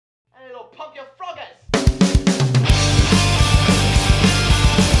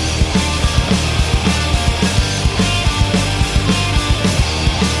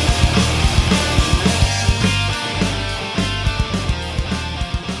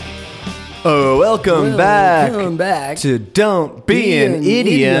Welcome back to Don't Be an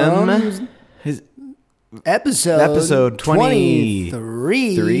Idiom. Episode 23.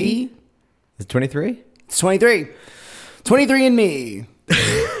 23. Is it 23? It's 23. 23 and me.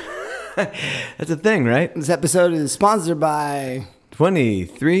 That's a thing, right? This episode is sponsored by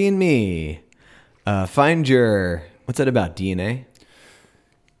 23andMe. Find your... What's that about, DNA?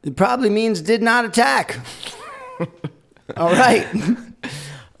 It probably means did not attack. All right.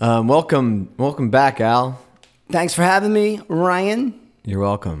 Welcome back, Al. Thanks for having me, Ryan. You're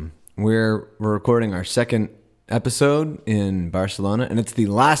welcome. We're recording our second episode in Barcelona, and it's the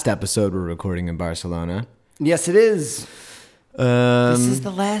last episode we're recording in Barcelona. Yes, it is. This is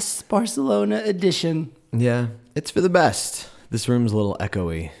the last Barcelona edition. Yeah, it's for the best. This room's a little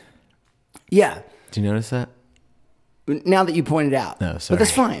echoey. Yeah. Do you notice that? Now that you pointed out. No, sorry. But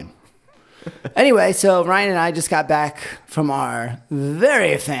that's fine. Anyway, so Ryan and I just got back from our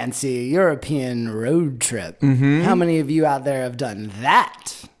very fancy European road trip. Mm-hmm. How many of you out there have done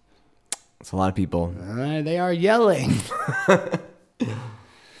that? It's a lot of people. They are yelling.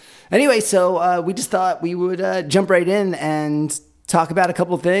 Anyway, so we just thought we would jump right in and talk about a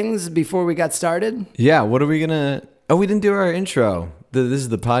couple things before we got started. Yeah, what are we going to... Oh, we didn't do our intro. This is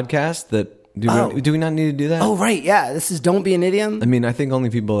the podcast that... Do we not need to do that? Oh, right, yeah. This is Don't Be an Idiom. I mean, I think only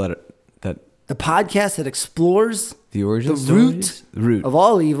people that the podcast that explores the origin stories, root of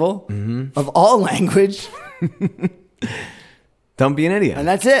all evil, of all language. Don't be an idiot. And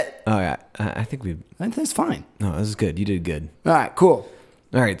that's it. Oh, yeah. I think that's fine. No, this is good. You did good. All right, cool.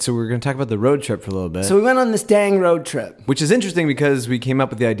 All right, so we're going to talk about the road trip for a little bit. So we went on this dang road trip. Which is interesting because we came up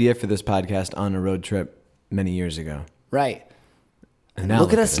with the idea for this podcast on a road trip many years ago. Right. And now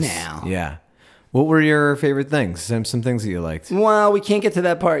look at us now. Yeah. What were your favorite things? Some things that you liked. Well, we can't get to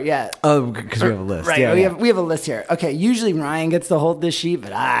that part yet. Oh, because we have a list. Right, yeah, we have a list here. Okay, usually Ryan gets to hold this sheet,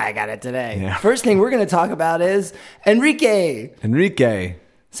 but I got it today. Yeah. First thing we're going to talk about is Enrique.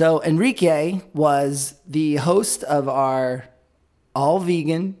 So Enrique was the host of our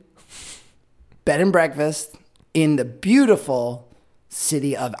all-vegan bed and breakfast in the beautiful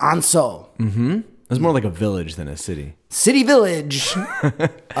city of Anso. Mm-hmm. It was more like a village than a city. City village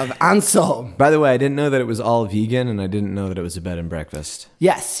of Anso. By the way, I didn't know that it was all vegan, and I didn't know that it was a bed and breakfast.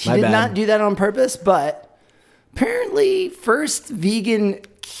 Yes, he did not do that on purpose, but apparently first vegan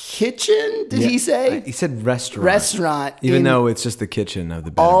kitchen, did he say? He said restaurant. Restaurant. Even though it's just the kitchen of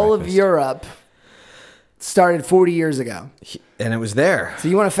the bed and all breakfast. of Europe started 40 years ago. And it was there. So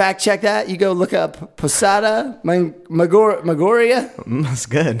you want to fact check that? You go look up Posada Magoria. That's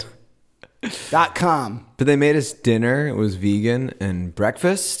good. .com. But they made us dinner. It was vegan, and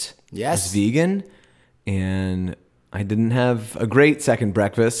breakfast was vegan. And I didn't have a great second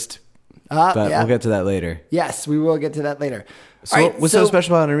breakfast, but we'll get to that later. Yes, we will get to that later. So what's so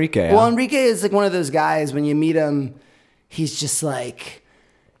special about Enrique? Well, Enrique is like one of those guys, when you meet him, he's like,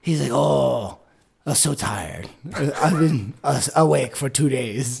 oh, I'm so tired. I've been awake for 2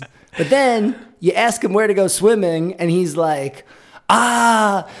 days. But then you ask him where to go swimming, and he's like,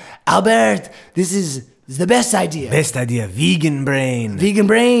 Albert, this is the best idea. Best idea. Vegan brain. Vegan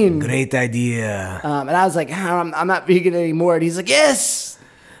brain. Great idea. And I was like, I'm not vegan anymore. And he's like, yes,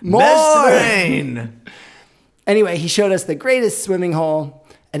 more. Best brain. Anyway, he showed us the greatest swimming hole,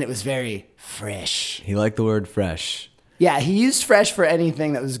 and it was very fresh. He liked the word fresh. Yeah, he used fresh for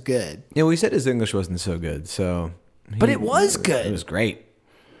anything that was good. Yeah, well, he said his English wasn't so good, so... But it was good. It was great.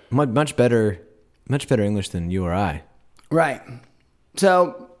 Much better English than you or I. Right.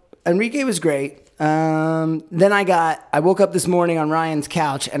 So Enrique was great. Then I woke up this morning on Ryan's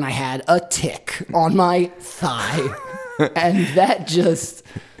couch and I had a tick on my thigh. And that just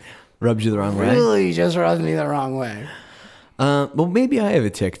rubbed you the wrong way? Really just rubbed me the wrong way. Well, maybe I have a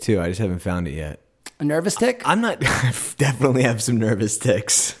tick too. I just haven't found it yet. A nervous tick? I definitely have some nervous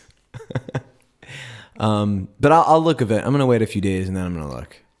ticks. But I'll look at it. I'm going to wait a few days and then I'm going to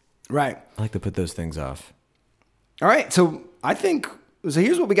look. Right. I like to put those things off. All right. So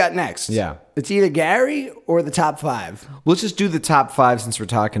here's what we got next. Yeah. It's either Gary or the top 5. Let's just do the top 5 since we're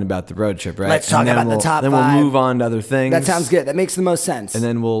talking about the road trip, right? Let's talk about the top 5. Then we'll move on to other things. That sounds good. That makes the most sense. And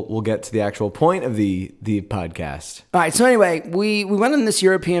then we'll get to the actual point of the podcast. All right. So anyway, we went on this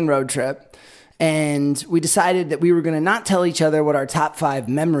European road trip. And we decided that we were going to not tell each other what our top 5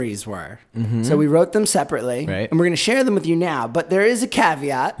 memories were. Mm-hmm. So we wrote them separately. Right. And we're going to share them with you now. But there is a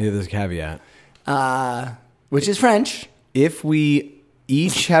caveat. Yeah, there's a caveat. Which is French. If we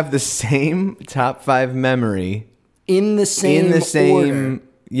each have the same top 5 memory... In the same order.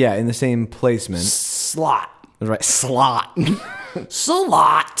 Yeah, in the same placement. Slot. Right, slot.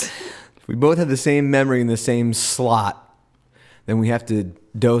 Slot. If we both have the same memory in the same slot... then we have to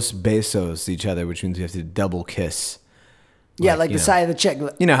dos besos to each other, which means we have to double kiss. Yeah, like the side of the cheek.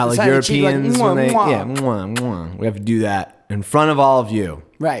 You know how like Europeans, when they, mwah, mwah. We have to do that in front of all of you.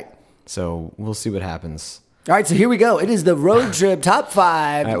 Right. So we'll see what happens. All right, so here we go. It is the road trip top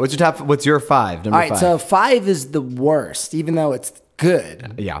 5. All right, what's your 5? Number 5. All right, so 5 is the worst, even though it's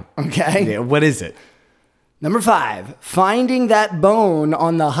good. Yeah. Okay. Yeah, what is it? Number 5, finding that bone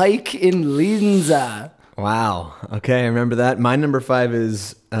on the hike in Linza. Wow. Okay, I remember that. My number 5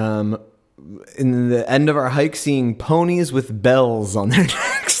 is in the end of our hike, seeing ponies with bells on their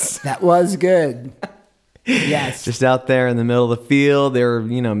necks. That was good. Yes. Just out there in the middle of the field, they were,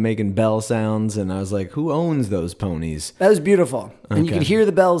 making bell sounds, and I was like, who owns those ponies? That was beautiful. And you could hear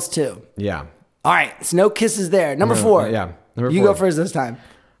the bells too. Yeah. All right, so no kisses there. Number 4. Yeah. Number 4. You go first this time.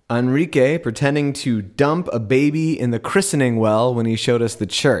 Enrique pretending to dump a baby in the christening well when he showed us the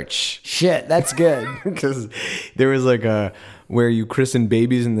church. Shit, that's good. Because there was like where you christen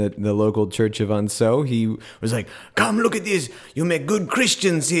babies in the local church of Anso. He was like, come look at this. You make good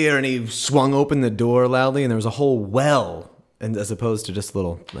Christians here. And he swung open the door loudly and there was a whole well. And as opposed to just a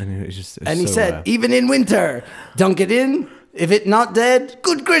little. And he said, even in winter, dunk it in. If it not dead,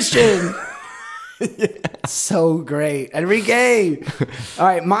 good Christian. Yeah. So great. Enrique. All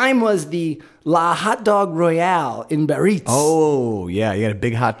right, mine was the La Hot Dog Royale in Biarritz. Oh, yeah, you got a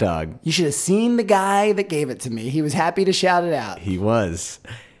big hot dog. You should have seen the guy that gave it to me. He was happy to shout it out. He was.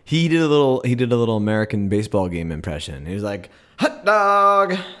 He did a little American baseball game impression. He was like, hot dog.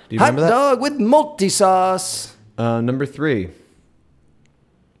 Do you remember that? Hot dog with multi-sauce. Number 3.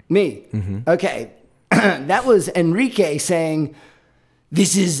 Me. Mm-hmm. Okay. That was Enrique saying,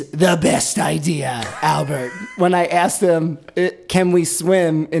 this is the best idea, Albert. When I asked him, can we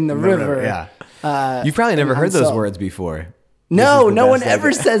swim in the river? Yeah. You've probably never heard those words before. No one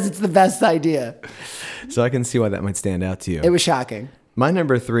ever says it's the best idea. So I can see why that might stand out to you. It was shocking. My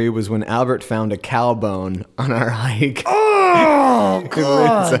number 3 was when Albert found a cow bone on our hike. Oh,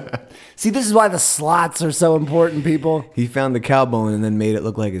 God. See, this is why the slots are so important, people. He found the cow bone and then made it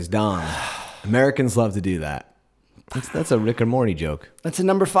look like his dong. Americans love to do that. That's a Rick and Morty joke. That's a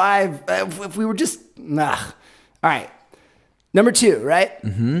number 5. If we were just... All right. Number 2, right?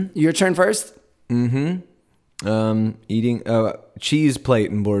 Mm-hmm. Your turn first? Mm-hmm. Eating cheese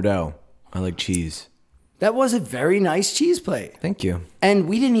plate in Bordeaux. I like cheese. That was a very nice cheese plate. Thank you. And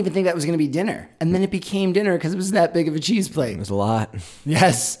we didn't even think that was going to be dinner. And then it became dinner because it was that big of a cheese plate. It was a lot.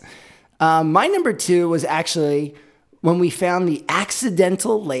 Yes. My number 2 was actually when we found the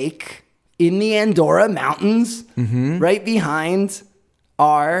accidental lake in the Andorra Mountains, right behind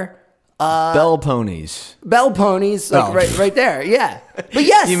our... Bell ponies. Bell ponies, like right there, yeah. But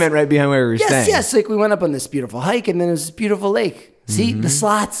yes. You meant right behind where we were staying. Yes, like we went up on this beautiful hike and then there was this beautiful lake. See, the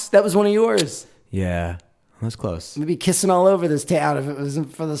slots, that was one of yours. Yeah, that's close. We'd be kissing all over this town if it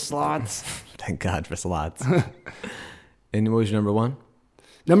wasn't for the slots. Thank God for slots. And what was your number 1?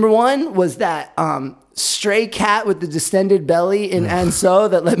 Number 1 was that stray cat with the distended belly in Anso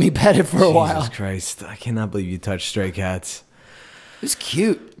that let me pet it for a while. Jesus Christ. I cannot believe you touched stray cats. It was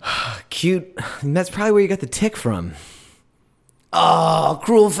cute. Cute. And that's probably where you got the tick from. Oh,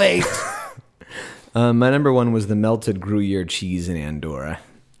 cruel fate. My number 1 was the melted Gruyere cheese in Andorra.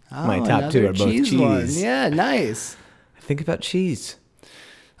 Oh, my top 2 are both cheese. One. Yeah, nice. Think about cheese.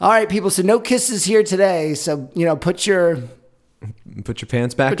 All right, people. So no kisses here today. So, put your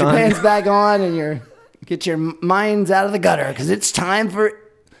pants back on. Put your pants back on and get your minds out of the gutter because it's time for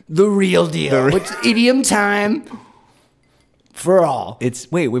the real deal. It's idiom time for all. I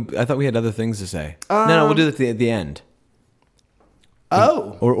thought we had other things to say. No, we'll do it at the end.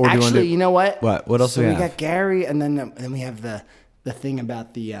 Oh, or do actually, you know what? What else do we have? We got Gary, and then we have the thing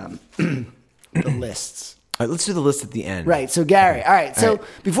about the the lists. All right, let's do the list at the end. Right. So Gary. All right. So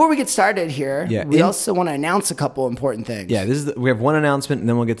before we get started here, we also want to announce a couple important things. Yeah. We have one announcement, and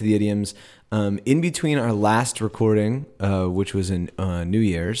then we'll get to the idioms. In between our last recording, which was in New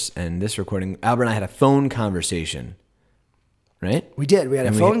Year's, and this recording, Albert and I had a phone conversation. Right. We did. We had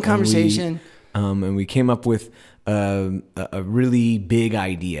a phone conversation, and we came up with a really big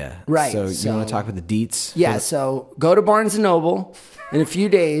idea. Right. So you want to talk about the deets? Yeah. So go to Barnes & Noble in a few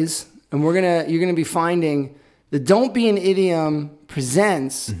days, and you're gonna be finding the Don't Be an Idiom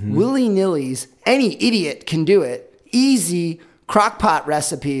presents willy-nilly's Any Idiot Can Do It, easy crockpot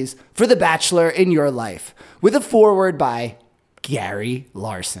recipes for the bachelor in your life, with a foreword by Gary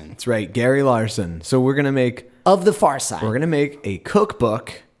Larson. That's right, Gary Larson. So we're gonna make of the Far Side. We're gonna make a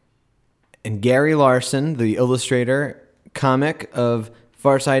cookbook. And Gary Larson, the illustrator, comic of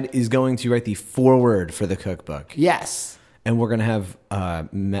Far Side, is going to write the foreword for the cookbook. Yes. And we're going to have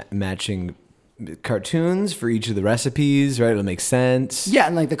matching cartoons for each of the recipes, right? It'll make sense. Yeah,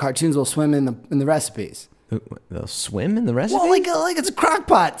 and like the cartoons will swim in the recipes. They'll swim in the recipes? Well, like it's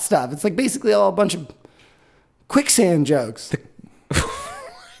crockpot stuff. It's like basically all a bunch of quicksand jokes.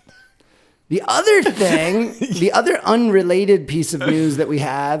 The other thing, the other unrelated piece of news that we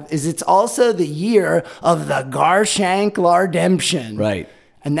have is it's also the year of the Garshank Lardemption. Right.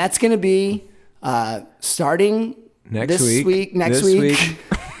 And that's going to be starting next week. Next week.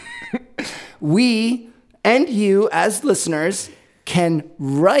 We and you as listeners can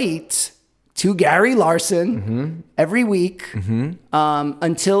write to Gary Larson every week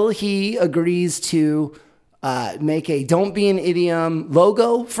until he agrees to make a Don't Be an Idiom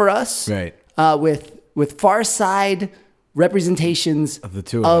logo for us. Right. With Far Side representations of the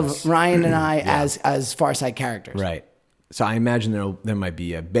two of us. Ryan and I as Far Side characters. Right. So I imagine there might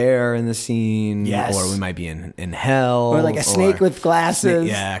be a bear in the scene. Yes. Or we might be in hell. Or like a snake with glasses.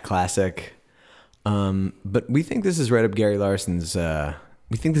 Yeah, classic. But we think this is right up Gary Larson's...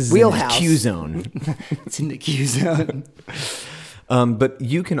 we think this is wheelhouse. In the Q zone. It's in the Q zone. But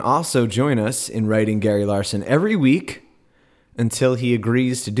you can also join us in writing Gary Larson every week until he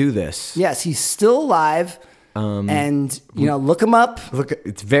agrees to do this. Yes, he's still alive. And, look him up. Look,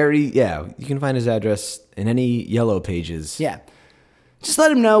 it's you can find his address in any yellow pages. Yeah. Just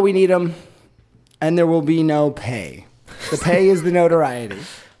let him know we need him, and there will be no pay. The pay is the notoriety.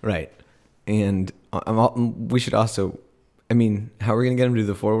 Right. And we should also, how are we going to get him to do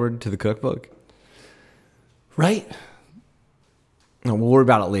the foreword to the cookbook? Right. No, we'll worry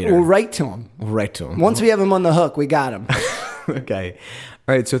about it later. We'll write to him. Once we have him on the hook, we got him. Okay.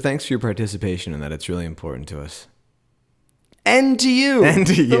 All right. So thanks for your participation in that. It's really important to us. And to you.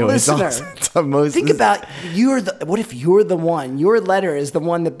 The listener. Think about what if you're the one? Your letter is the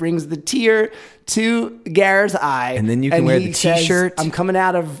one that brings the tear to Garrett's eye. And then you can wear the t-shirt. I'm coming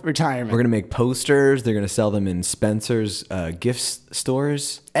out of retirement. We're going to make posters. They're going to sell them in Spencer's gift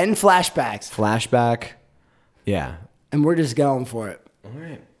stores. And Flashback. Yeah. And we're just going for it. All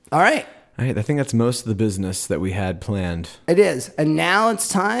right. All right. I think that's most of the business that we had planned. It is. And now it's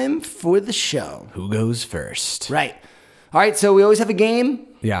time for the show. Who goes first? Right. All right. So we always have a game.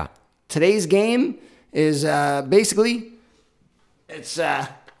 Yeah. Today's game is basically, it's a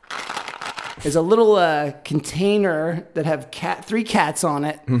little container that have three cats on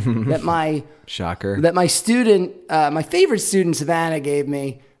it that my student, my favorite student, Savannah, gave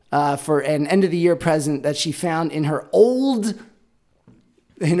me for an end of the year present that she found in her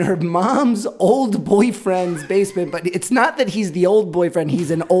mom's old boyfriend's basement. But it's not that he's the old boyfriend;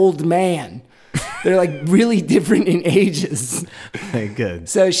 he's an old man. They're like really different in ages. Okay, good.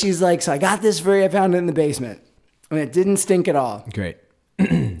 So she's like, so I got this for you. I found it in the basement, and it didn't stink at all. Great.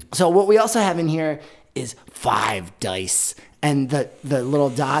 So what we also have in here is 5 dice. And the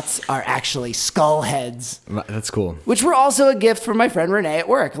little dots are actually skull heads. That's cool. Which were also a gift from my friend Renee at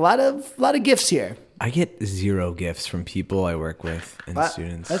work. A lot of gifts here. I get 0 gifts from people I work with and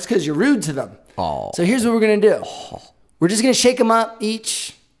students. That's because you're rude to them. Oh. So here's what we're going to do. We're just going to shake them up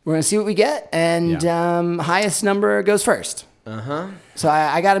each. We're going to see what we get. And highest number goes first. Uh-huh. So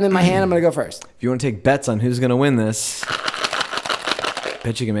I got them in my hand. I'm going to go first. If you want to take bets on who's going to win this,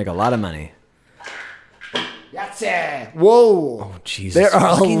 bet you can make a lot of money. Whoa. Oh, Jesus. There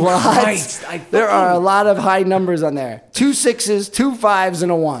are a lot of high numbers on there. 2 6s, 2 5s,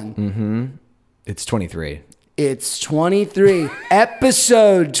 and a 1. Mm-hmm. It's 23. It's 23.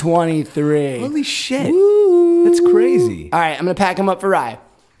 Episode 23. Holy shit. Woo. That's crazy. All right, I'm going to pack them up for Rye.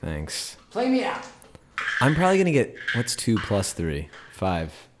 Thanks. Play me out. I'm probably going to get, what's 2 plus 3?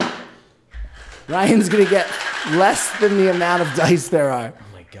 5. Ryan's going to get less than the amount of dice there are. Oh,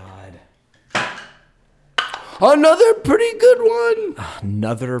 my God. Another pretty good one.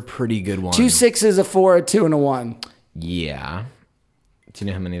 Another pretty good one. 2 6s, a 4, a 2, and a 1. Yeah. Do you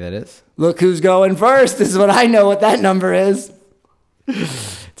know how many that is? Look who's going first. This is what I know what that number is.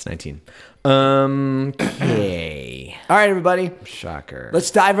 It's 19. Okay. All right, everybody. Shocker. Let's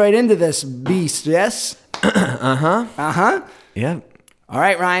dive right into this beast, yes? Uh-huh. Uh-huh. Yeah. All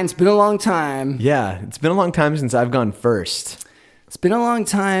right, Ryan, it's been a long time. Yeah, it's been a long time since I've gone first. It's been a long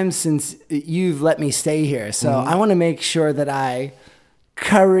time since you've let me stay here, so I want to make sure that I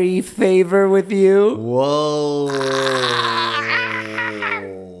curry favor with you. Whoa.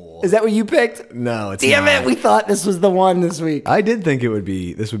 Is that what you picked? No, it's Damn not. it, we thought this was the one this week. I did think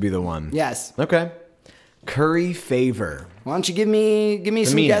this would be the one. Yes. Okay. Curry favor. Why don't you give me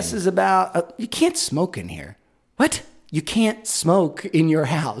some guesses about... you can't smoke in here. What? You can't smoke in your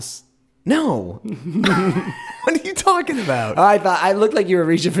house. No. What are you talking about? I looked like you were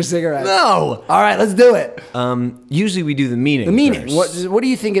reaching for cigarettes. No. All right, let's do it. Usually we do the meaning. The meaning. First. What do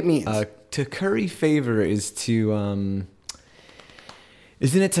you think it means? to curry favor is to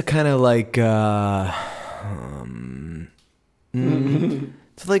isn't it to kind of like to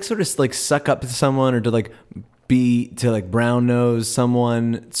like sort of like suck up to someone, or to like brown nose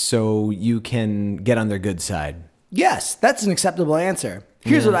someone so you can get on their good side? Yes, that's an acceptable answer.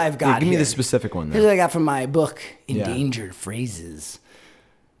 Here's what I've got. Give me here. the specific one. Here's what I got from my book, Endangered Phrases.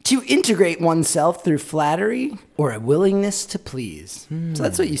 To integrate oneself through flattery or a willingness to please. So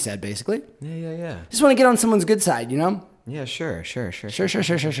that's what you said, basically. Yeah. Just want to get on someone's good side, you know? Yeah, sure. Sure.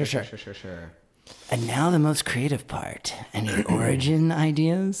 And now the most creative part. Any origin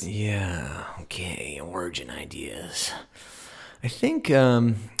ideas? Yeah, okay, origin ideas. I think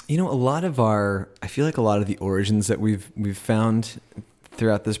a lot of I feel like a lot of the origins that we've found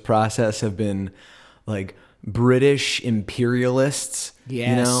throughout this process have been like British imperialists.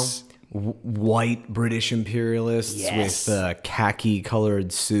 Yes. White British imperialists with khaki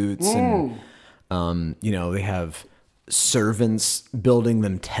colored suits, and they have servants building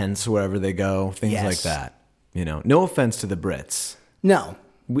them tents wherever they go, things like that. No offense to the Brits. No.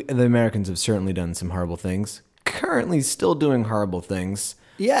 The Americans have certainly done some horrible things. Currently still doing horrible things.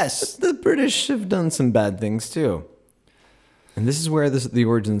 Yes. But the British have done some bad things too. And this is where the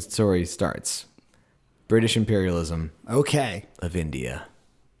origin story starts. British imperialism. Okay. Of India.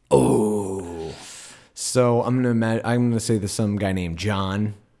 Oh. So I'm gonna say there's some guy named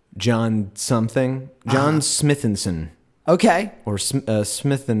John something. John Smithinson. Okay. Or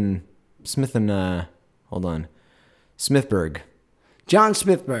Smith and hold on. Smithburg. John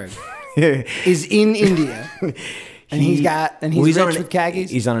Smithburg is in India. And he's rich with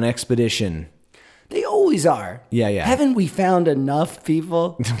khakis? He's on an expedition. They always are. Yeah. Haven't we found enough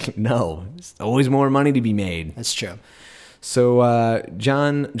people? No. There's always more money to be made. That's true. So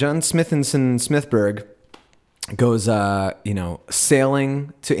John Smithinson Smithburg goes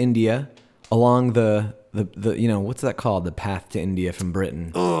sailing to India along the what's that called? The path to India from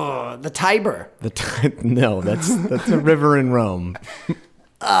Britain. Oh, the Tiber. No, that's a river in Rome.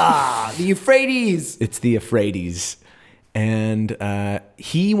 The Euphrates. It's the Euphrates. And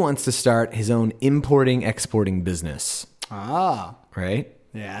he wants to start his own importing-exporting business. Right?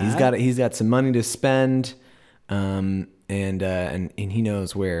 Yeah. He's got some money to spend, and he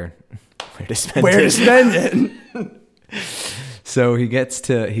knows where to spend it. Where to spend it. So he gets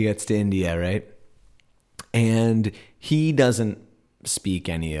to India, right? And he doesn't speak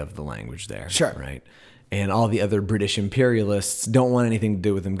any of the language there. Sure. Right? And all the other British imperialists don't want anything to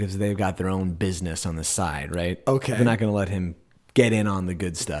do with him because they've got their own business on the side, right? Okay. They're not going to let him get in on the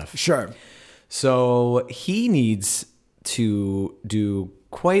good stuff. Sure. So he needs to do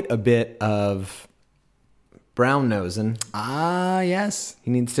quite a bit of brown nosing. Yes.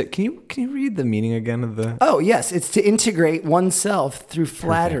 He needs to. Can you read the meaning again of the? Oh, yes. It's to integrate oneself through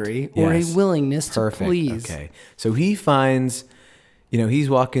flattery or a willingness to please. Okay. So he finds, he's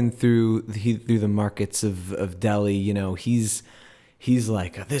walking through the markets of Delhi. He's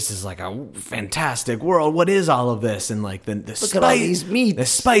like, this is like a fantastic world. What is all of this? And like the Look at all these meats, the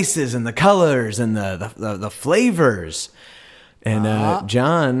spices and the colors and the flavors. And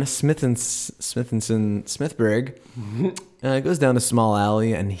John Smithinson Smithburg goes down a small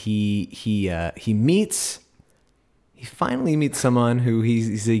alley, and he finally meets someone who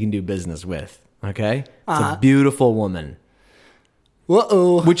he can do business with. Okay, it's a beautiful woman.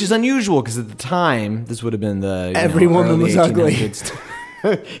 Uh-oh. Which is unusual because at the time this would have been every woman was ugly.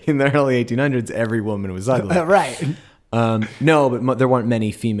 In the early 1800s, every woman was ugly. Right. No, but there weren't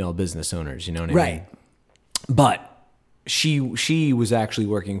many female business owners. You know what I mean? Right. But she was actually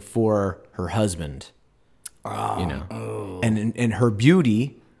working for her husband. And her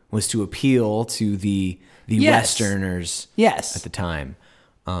beauty was to appeal to the Westerners. Yes. At the time.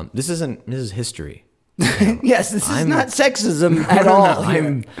 This is history. Yes, this is not sexism at all.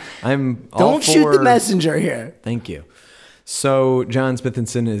 I'm all Don't shoot the messenger here. Thank you. So John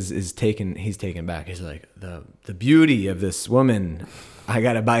Smithinson is taken back. He's like, the beauty of this woman, I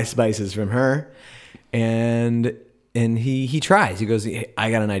gotta buy spices from her. And he tries. He goes, hey,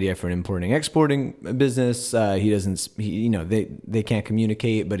 I got an idea for an importing exporting business. They can't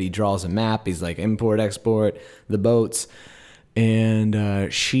communicate, but he draws a map. He's like, import, export, the boats.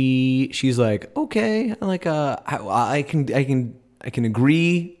 And she's like, okay, like I can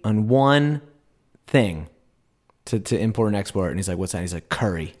agree on one thing to import and export. And he's like, what's that? He's like,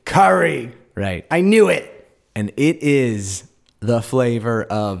 curry. Right. I knew it. And it is the flavor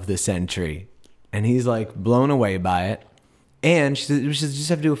of the century. And he's like blown away by it. And she said, we should just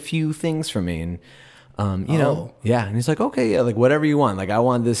have to do a few things for me. And yeah. And he's like, okay, yeah, like whatever you want. Like I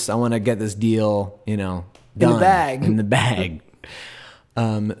want to get this deal, done. In the bag.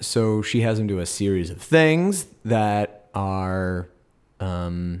 So she has him do a series of things that are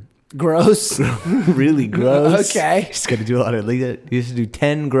gross. really gross. Okay. She's got to do a lot of. He has to do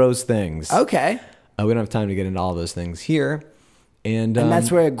 10 gross things. Okay. We don't have time to get into all those things here. And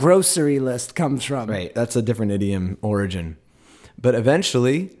that's where a grocery list comes from. Right. That's a different idiom origin. But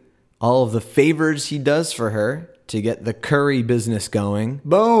eventually, all of the favors he does for her to get the curry business going.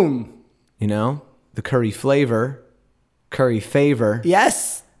 Boom. You know, the curry flavor, curry favor.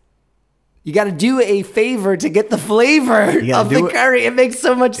 Yes. You got to do a favor to get the flavor of the curry. It makes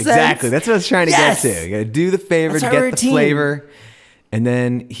so much sense. Exactly. That's what I was trying to get to. You got to do the favor to get the flavor. And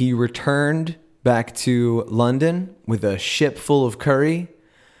then he returned back to London with a ship full of curry,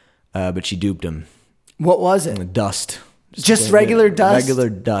 but she duped him. What was it? Dust. Just regular dust? Regular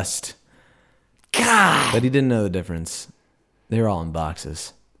dust. God. But he didn't know the difference. They were all in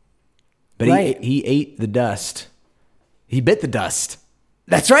boxes. But he ate the dust. He bit the dust.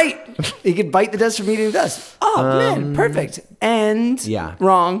 That's right. He could bite the dust from eating the dust. Oh, man. Perfect. And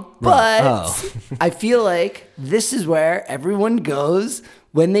wrong. But I feel like this is where everyone goes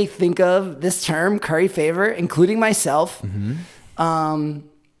when they think of this term, curry favor, including myself. Mm-hmm.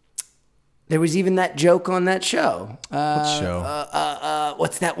 There was even that joke on that show. What show?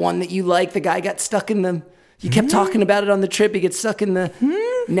 What's that one that you like? The guy got stuck in the... You kept talking about it on the trip. He gets stuck in the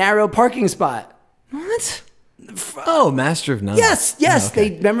narrow parking spot. What? Oh, Master of None. Yes. Oh, okay.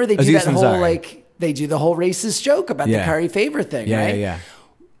 They do that whole they do the whole racist joke about the curry favor thing, right? Yeah.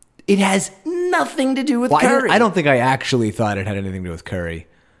 It has nothing to do with curry. I don't think I actually thought it had anything to do with curry.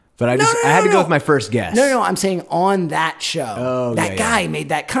 But I had to go with my first guess. No, I'm saying on that show. That guy made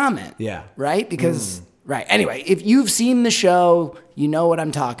that comment. Yeah. Right? Because, right. Anyway, if you've seen the show, you know what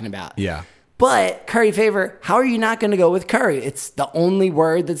I'm talking about. Yeah. But curry favor, how are you not going to go with curry? It's the only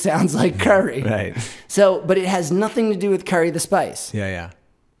word that sounds like curry. Right. So, but it has nothing to do with curry the spice. Yeah.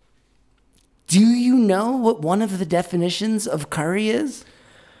 Do you know what one of the definitions of curry is?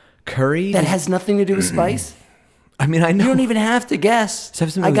 Curry? That has nothing to do with spice? I mean, I know. You don't even have to guess.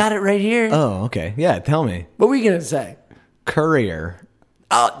 I got it right here. Oh, okay. Yeah, tell me. What were you going to say? Courier.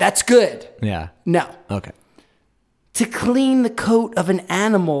 Oh, that's good. Yeah. No. Okay. To clean the coat of an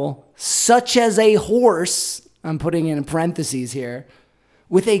animal, such as a horse, I'm putting in parentheses here,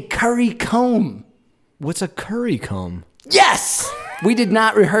 with a curry comb. What's a curry comb? Yes! We did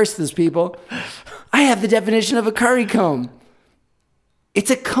not rehearse this, people. I have the definition of a curry comb.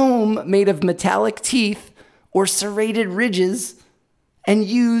 It's a comb made of metallic teeth or serrated ridges and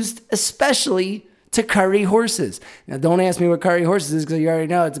used especially to curry horses. Now, don't ask me what curry horses is because you already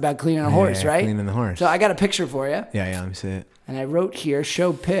know it's about cleaning a horse, right? Cleaning the horse. So I got a picture for you. Yeah, let me see it. And I wrote here,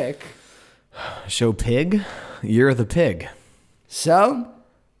 show pic. Show pig? You're the pig. So,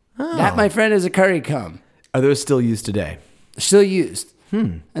 that, my friend, is a curry comb. Are those still used today? Still used.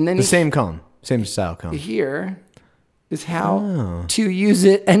 And then the same comb, same style comb. Here is how to use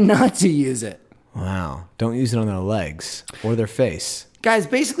it and not to use it. Wow. Don't use it on their legs or their face. Guys,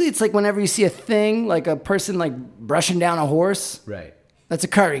 basically it's like whenever you see a thing, like a person like brushing down a horse. Right. That's a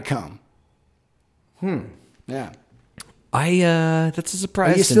curry comb. Yeah. That's a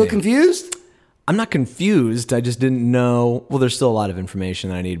surprise. Are you still confused? I'm not confused. I just didn't know. Well, there's still a lot of information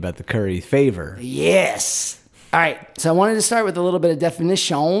that I need about the curry favor. Yes. All right. So I wanted to start with a little bit of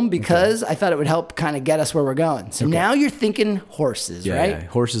definition because I thought it would help kind of get us where we're going. So now you're thinking horses, right? Yeah.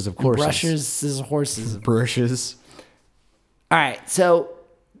 Horses, of course. Brushes is horses. Brushes. All right. So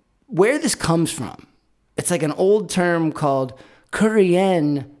where this comes from, it's like an old term called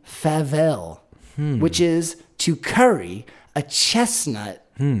currien favel, which is to curry a chestnut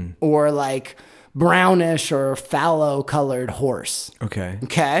or like brownish or fallow colored horse. Okay.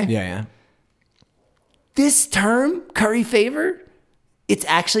 Okay? Yeah. This term, curry favor, it's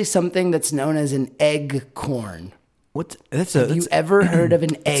actually something that's known as an egg corn. Have you ever heard of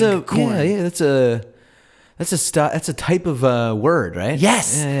an egg corn? Yeah, that's a type of word, right?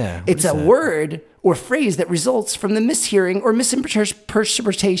 Yes. Yeah. It's a word or phrase that results from the mishearing or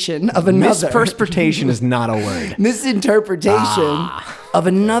misinterpretation of another. Misperspiration is not a word. Misinterpretation of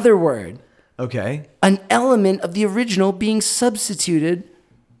another word. Okay. An element of the original being substituted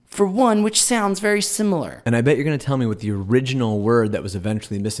for one which sounds very similar. And I bet you're going to tell me what the original word that was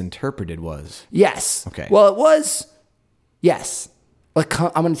eventually misinterpreted was. Yes. Okay. Well, it was, yes. I'm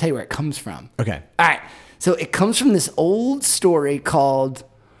going to tell you where it comes from. Okay. All right. So it comes from this old story called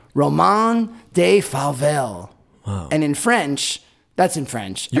Roman de Favel. Wow. And in French, that's in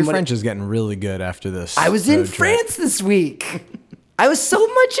French. Your French is getting really good after this. I was in France this week. I was so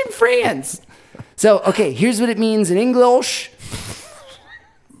much in France. So, okay, here's what it means in English.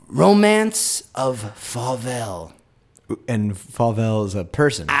 Romance of Favel. And Fauvel is a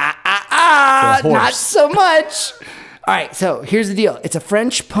person. Not so much. All right, so here's the deal. It's a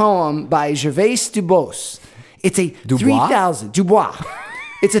French poem by Gervais Dubois. It's a 3,000 Dubois.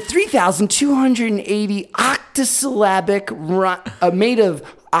 It's a 3,280 octosyllabic, made of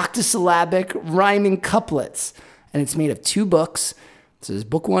octosyllabic rhyming couplets, and it's made of 2 books. So there's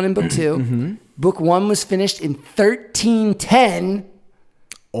book 1 and book 2. Mm-hmm. Book 1 was finished in 1310,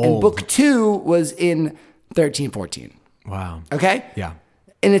 and book 2 was in 1314. Wow. Okay? Yeah.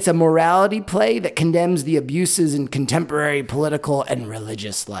 And it's a morality play that condemns the abuses in contemporary political and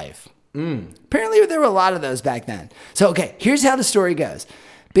religious life. Apparently, there were a lot of those back then. So, okay, here's how the story goes.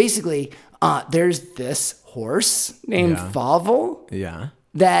 Basically, there's this horse named Fauvel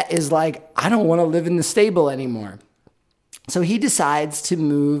that is like, I don't want to live in the stable anymore. So he decides to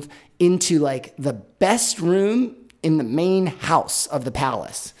move into like the best room in the main house of the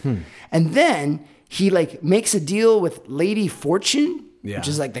palace. And then he like makes a deal with Lady Fortune, which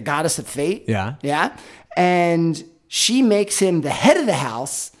is like the goddess of fate. Yeah. Yeah. And she makes him the head of the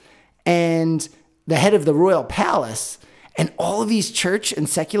house and the head of the royal palace. And all of these church and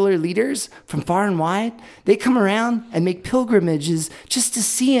secular leaders from far and wide, they come around and make pilgrimages just to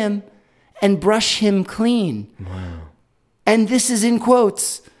see him and brush him clean. Wow. And this is in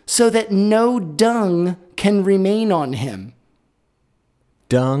quotes, so that no dung can remain on him.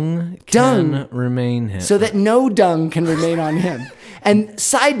 Dung can remain him. So that no dung can remain on him. And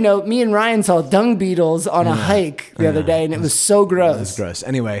side note, me and Ryan saw dung beetles on a hike the other day, and it was so gross. It was gross.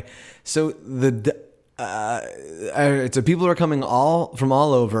 Anyway, so so people are coming from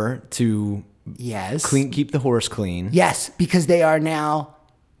all over to keep the horse clean. Yes, because they are now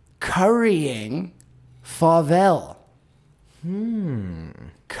currying Fauvel.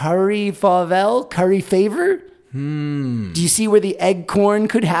 Curry Fauvel? Curry favor? Do you see where the egg corn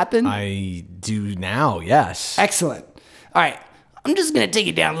could happen? I do now, yes. Excellent. All right. I'm just going to take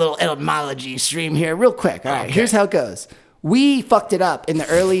you down a little etymology stream here real quick. All right. Okay. Here's how it goes. We fucked it up in the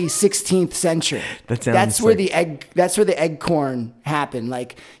early 16th century. That's where the egg corn happened.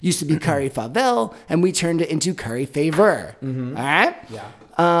 Like, used to be curry Fauvel, and we turned it into curry favor. Mm-hmm. All right? Yeah.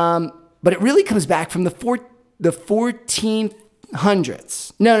 But it really comes back from the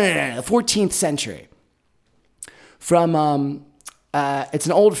 1400s. No, the 14th century. From it's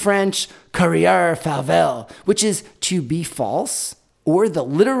an old French "currier Fauvel," which is to be false, or the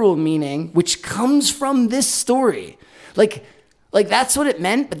literal meaning, which comes from this story. Like that's what it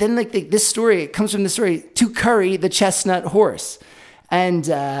meant. But then this story, it comes from the story to curry the chestnut horse. And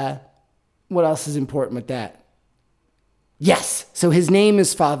what else is important with that? Yes. So his name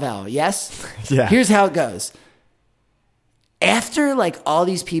is Fauvel. Yes. Yeah. Here's how it goes. After like all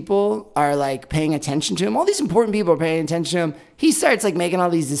these people are like paying attention to him, all these important people are paying attention to him, he starts like making all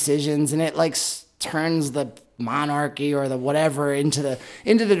these decisions, and it like turns the monarchy or the whatever into the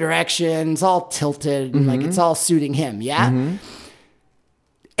direction. It's all tilted and like it's all suiting him. Yeah. Mm-hmm.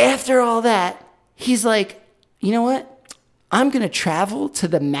 After all that, he's like, you know what? I'm going to travel to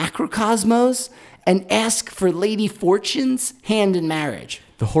the macrocosmos and ask for Lady Fortune's hand in marriage.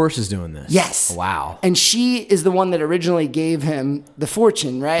 The horse is doing this. Yes. Wow. And she is the one that originally gave him the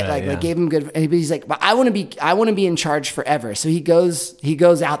fortune, right? Like gave him good. And he's like, well, I want to be in charge forever. So he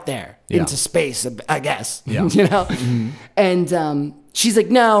goes out there into space, I guess. Yeah. You know. Mm-hmm. And she's like,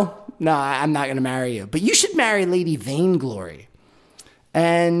 no, I'm not going to marry you. But you should marry Lady Vainglory.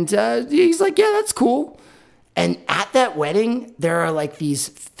 And he's like, yeah, that's cool. And at that wedding, there are like these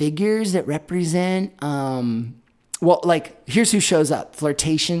figures that represent. Well, like, here's who shows up.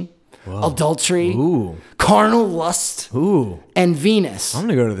 Flirtation, adultery, carnal lust, and Venus. I'm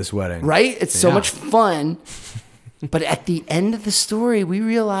going to go to this wedding. Right? It's so much fun. But at the end of the story, we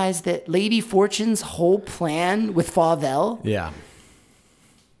realize that Lady Fortune's whole plan with Fauvel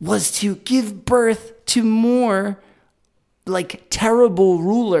was to give birth to more, like, terrible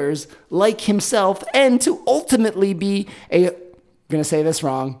rulers like himself, and to ultimately be I'm going to say this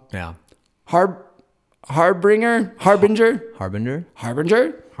wrong. Yeah. Harbinger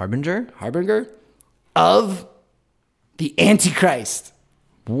of the Antichrist.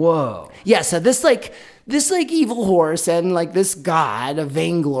 Whoa. Yeah, so this evil horse and like this god of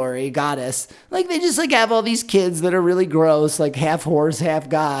vainglory, goddess, like they just like have all these kids that are really gross, like half horse, half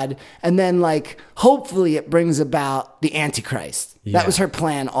god, and then like hopefully it brings about the Antichrist. Yeah. That was her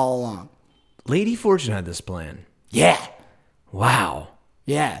plan all along. Lady Fortune had this plan. Yeah. Wow.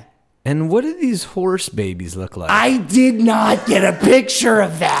 Yeah. And what did these horse babies look like? I did not get a picture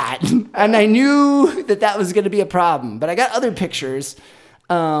of that. And I knew that was going to be a problem. But I got other pictures.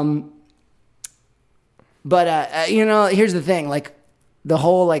 But here's the thing. Like, the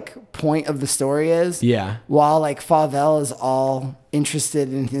whole like point of the story is, Yeah. while like Fauvel is all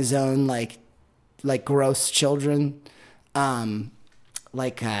interested in his own like gross children,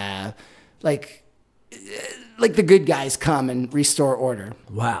 like the good guys come and restore order.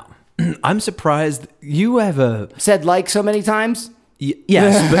 Wow. I'm surprised you have a Said like so many times.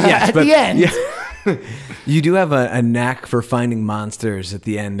 yes, but yes, At but the end. yeah. You do have a knack for finding monsters at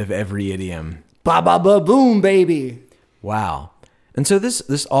the end of every idiom. Ba ba ba boom, baby. Wow. And so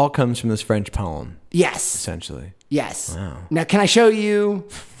this all comes from this French poem, Yes. essentially. Yes. Wow. Now, can I show you?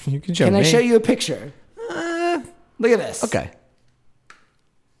 You can show Can me. I show you a picture? Look at this. Okay.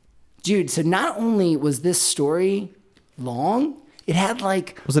 Dude, so not only was this story long, it had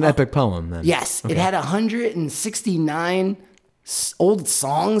like... It was an epic poem then. Yes, Okay. it had 169 old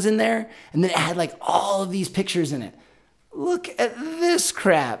songs in there, and then it had like all of these pictures in it. Look at this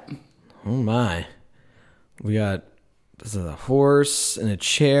crap. Oh my. We got this is a horse and a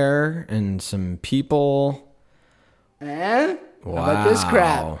chair and some people. Eh? Wow. How about this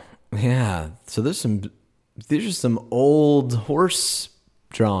crap? Yeah. So these are some old horse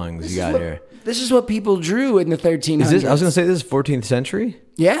drawings you got here. This is what people drew in the 1300s. Is this? I was going to say this is 14th century.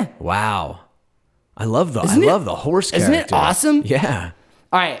 Yeah. Wow. I love the horse character. Isn't it awesome? Yeah.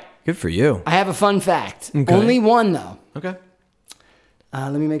 All right. Good for you. I have a fun fact. Okay. Only one, though. Okay.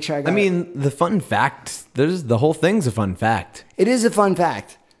 Let me make sure I got I it. mean, the fun fact. The whole thing's a fun fact. It is a fun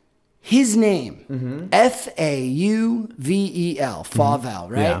fact. His name, F-A-U-V-E-L, Fauvel,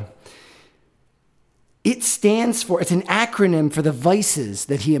 right? Yeah. It stands for, it's an acronym for the vices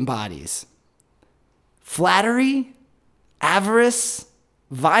that he embodies. Flattery, avarice,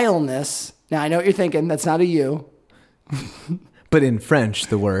 vileness. Now, I know what you're thinking. That's not a U. But in French,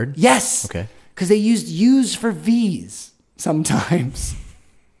 the word. Yes. Okay. Because they used U's for V's sometimes.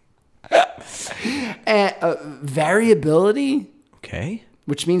 And, variability, Okay.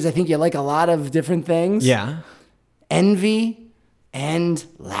 which means I think you like a lot of different things. Yeah. Envy, and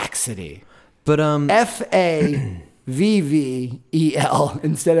laxity. But F-A-V-V-E-L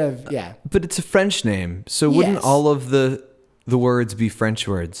instead of, yeah. But it's a French name, so wouldn't Yes. all of the words be French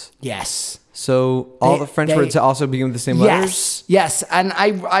words? Yes. So all the French words also begin with the same letters? Yes. And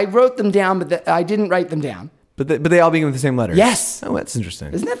I wrote them down, but I didn't write them down. But they all begin with the same letters? Yes. Oh, that's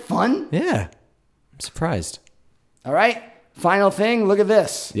interesting. Isn't that fun? Yeah. I'm surprised. All right. Final thing. Look at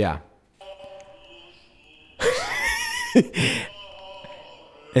this. Yeah.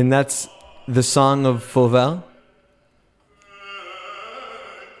 And that's the song of Fauvel?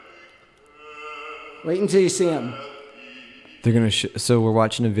 Wait until you see him. They're going to so we're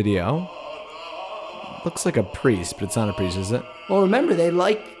watching a video. Looks like a priest, but it's not a priest, is it? Well, remember,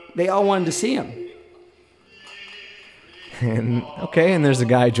 they all wanted to see him. And okay, and there's a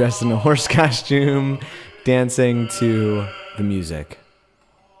guy dressed in a horse costume dancing to the music.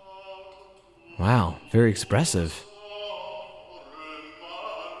 Wow, very expressive.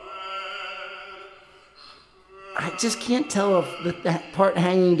 I just can't tell if that part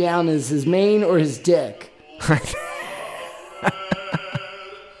hanging down is his mane or his dick.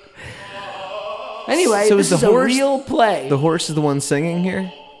 Anyway, So this is is the a horse- real play. The horse is the one singing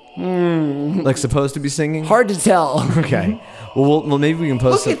here? Like supposed to be singing? Hard to tell. Okay. Well, maybe we can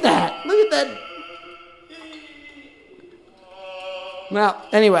post Look at that. Look at that. Well,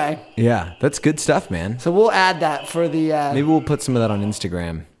 anyway, Yeah, that's good stuff, man. so we'll add that for the, Maybe we'll put some of that on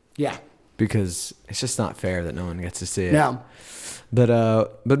Instagram yeah. because it's just not fair that no one gets to see it. No.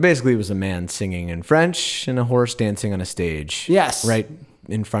 But basically it was a man singing in French and a horse dancing on a stage. Yes. Right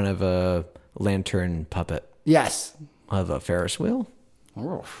in front of a lantern puppet Yes. of a Ferris wheel.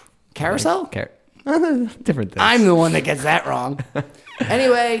 Carousel? Different things. I'm the one that gets that wrong.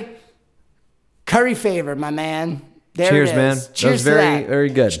 Anyway, curry favor, my man. There Cheers, it man. is. That Cheers was to very, that. very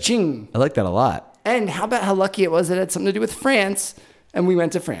good. Ching. I like that a lot. And how about how lucky it was that it had something to do with France, and we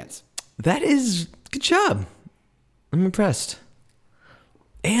went to France. That is good job. I'm impressed.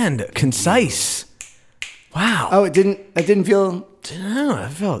 And concise. Wow. Oh, it didn't feel. I don't know. I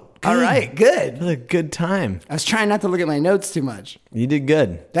felt good. All right, good. It was a good time. I was trying not to look at my notes too much. You did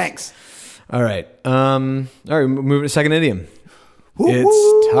good. Thanks. All right. All right. Moving to second idiom. Woo-hoo.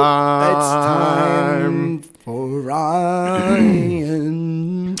 It's time. It's time for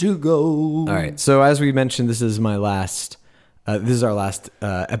Ryan to go. All right. So as we mentioned, this is my last. This is our last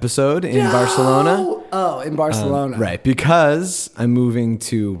episode in Barcelona. Oh, in Barcelona. Right, because I'm moving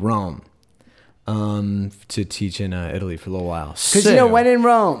to Rome to teach in Italy for a little while. Because when in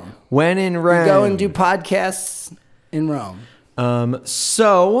Rome, when in Rome, go and do podcasts in Rome.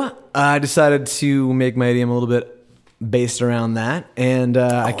 So I decided to make my idiom a little bit based around that, and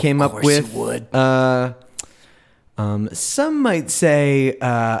I came up with Some might say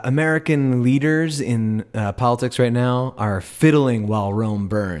American leaders in politics right now are fiddling while Rome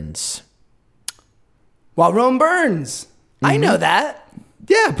burns. While Rome burns. Mm-hmm. I know that.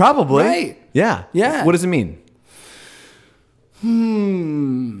 Yeah, probably. Right. Yeah. Yeah. What does it mean?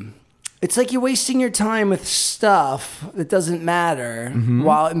 It's like you're wasting your time with stuff that doesn't matter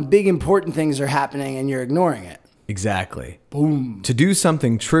while big important things are happening and you're ignoring it. Exactly. Boom. To do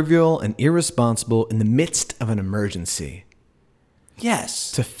something trivial and irresponsible in the midst of an emergency.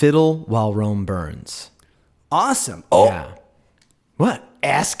 Yes. To fiddle while Rome burns. Awesome. Oh. Yeah. What?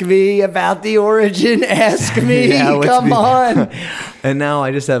 Ask me about the origin. Ask me. Come on. And now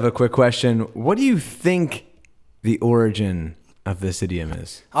I just have a quick question. What do you think the origin of this idiom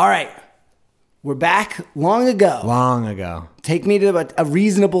is? All right. We're back long ago. Long ago. Take me to a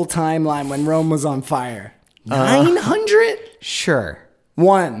reasonable timeline when Rome was on fire. 900? Sure.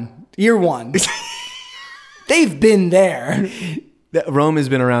 Year one. They've been there. Rome has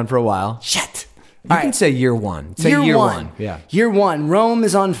been around for a while. Shit. You can say year one. Say year one. Yeah. Year one. Rome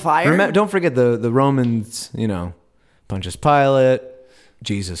is on fire. Don't forget the Romans, Pontius Pilate,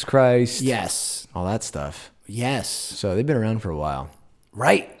 Jesus Christ. Yes. All that stuff. Yes. So they've been around for a while.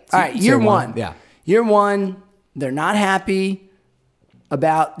 Right. All right. Year one. Yeah. Year one. They're not happy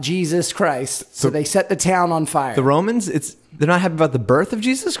about Jesus Christ. So they set the town on fire. The Romans, they're not happy about the birth of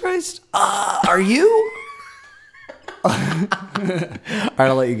Jesus Christ? Are you? All right,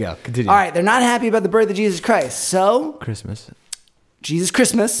 I'll let you go. Continue. All right, they're not happy about the birth of Jesus Christ. So Christmas. Jesus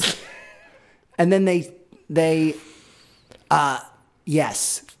Christmas. And then they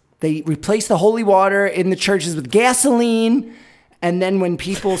replace the holy water in the churches with gasoline. And then when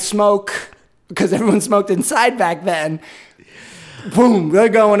people smoke, because everyone smoked inside back then, boom, they're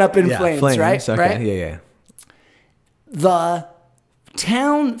going up in flames, right? Okay. Right? Yeah. The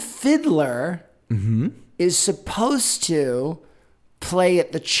town fiddler is supposed to play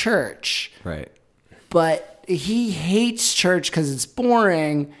at the church. Right. But he hates church because it's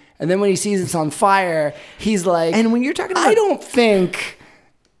boring. And then when he sees it's on fire, he's like, and when you're talking about,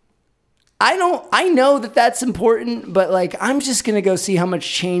 I know that that's important, but like, I'm just going to go see how much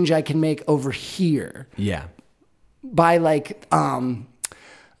change I can make over here. Yeah. By like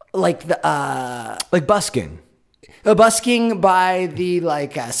busking. Busking by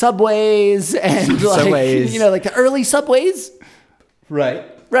the subways and subways. Like the early subways. Right.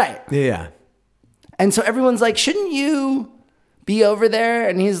 Yeah. And so everyone's like, shouldn't you be over there?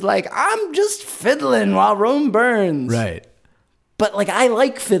 And he's like, I'm just fiddling while Rome burns. Right. But I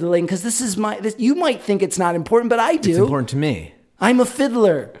like fiddling because you might think it's not important, but I do. It's important to me. I'm a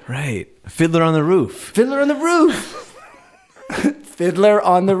fiddler. Right. A fiddler on the roof. Fiddler on the roof. Fiddler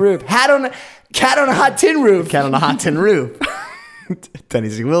on the roof. Cat on a hot tin roof. Cat on a hot tin roof.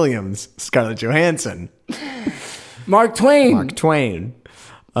 Tennessee Williams. Scarlett Johansson. Mark Twain.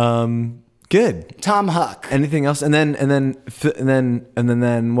 Good. Tom Huck. Anything else? And then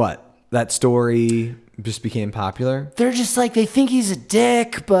what? That story just became popular. They're just they think he's a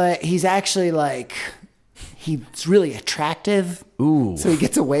dick, but he's actually he's really attractive. Ooh. So he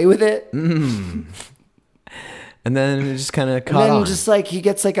gets away with it. And then it just kind of caught on. And then just he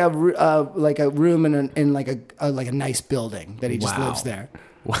gets a room in a nice building that he just lives there.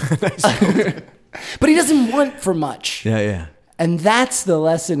 But he doesn't want for much. Yeah. And that's the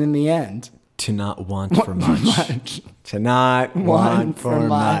lesson in the end. To not want for much. To not want for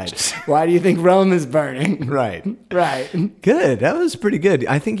much. Why do you think Rome is burning? Right. Good. That was pretty good.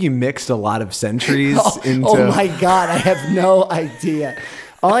 I think you mixed a lot of centuries into... Oh my God, I have no idea.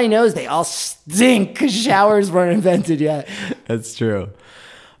 All I know is they all stink because showers weren't invented yet. That's true.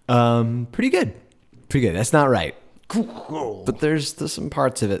 Pretty good. That's not right. Cool. But there's some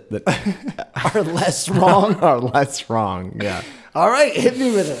parts of it that are less wrong. Yeah. All right, hit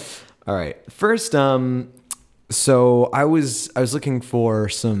me with it. All right. First, so I was looking for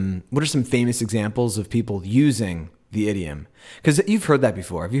what are some famous examples of people using the idiom? Because you've heard that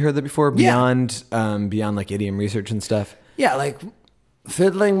before. Have you heard that before? Beyond idiom research and stuff. Yeah,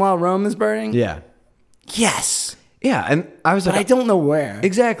 fiddling while Rome is burning. Yeah. Yes. Yeah, and I was but I don't know where.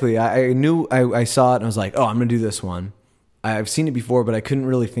 Exactly. I knew I saw it and I was like, oh, I'm gonna do this one. I've seen it before, but I couldn't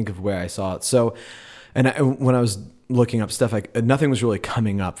really think of where I saw it. So, when I was looking up stuff, nothing was really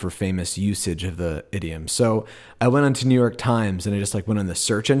coming up for famous usage of the idiom. So I went onto New York Times and I just went on the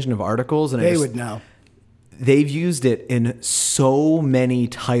search engine of articles, and they would know. They've used it in so many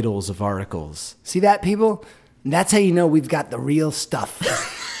titles of articles. See that, people? That's how you know we've got the real stuff.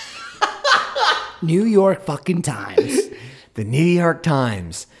 New York fucking Times. The New York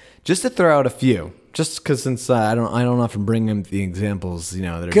Times. Just to throw out a few, just because since I don't know if I'm bringing the examples that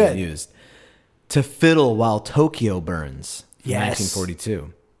are being used. To fiddle while Tokyo burns. From Yes.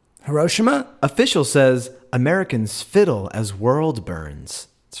 1942. Hiroshima? Official says Americans fiddle as world burns.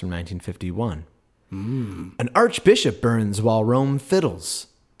 It's from 1951. An archbishop burns while Rome fiddles.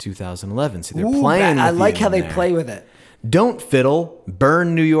 2011. See, they're playing. I with like you how they there. play with it. Don't fiddle,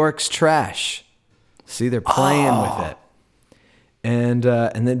 burn New York's trash. See, they're playing with it. And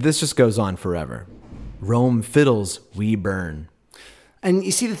then this just goes on forever. Rome fiddles, we burn. And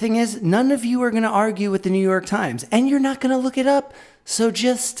you see, the thing is, none of you are going to argue with the New York Times, and you're not going to look it up. So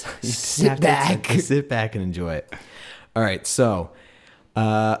just sit back. Sit back and enjoy it. All right, so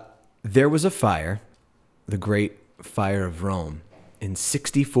there was a fire, the Great Fire of Rome, in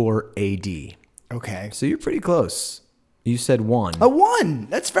 64 AD. Okay. So you're pretty close. You said 1. A 1.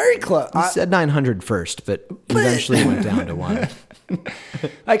 That's very close. You said 900 first, but eventually went down to 1.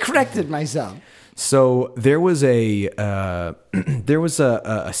 I corrected myself. So there was a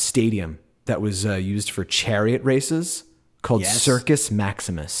stadium that was used for chariot races called Yes. Circus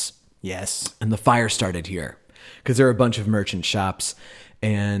Maximus, Yes. and the fire started here because there are a bunch of merchant shops.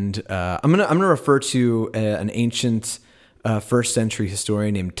 And I'm gonna refer to an ancient first century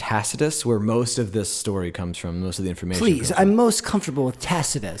historian named Tacitus, where most of this story comes from, most of the information. Please, comes from. I'm most comfortable with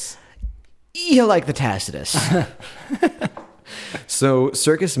Tacitus. You like the Tacitus. So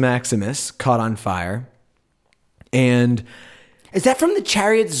Circus Maximus caught on fire, and Is that from the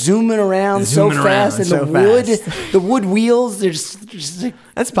chariot zooming around Zooming so fast around and so the wood wheels, they're just like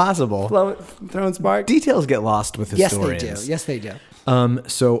that's possible. throwing sparks? Details get lost with Yes, they historians. do. Yes, they do.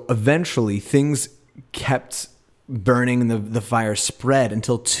 So eventually things kept burning, and the fire spread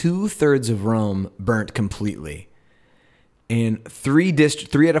until 2/3 of Rome burnt completely. And 3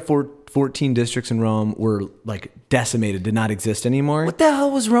 out of 14 districts in Rome were like decimated, did not exist anymore. What the hell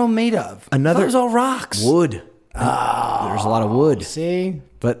was Rome made of? That was all rocks. Wood. There's a lot of wood. See?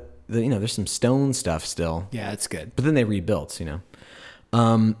 But there's some stone stuff still. Yeah, it's good. But then they rebuilt, and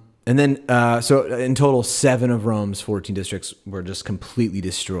then, so in total, 7 of Rome's 14 districts were just completely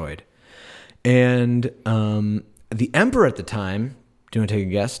destroyed. And the emperor at the time, do you want to take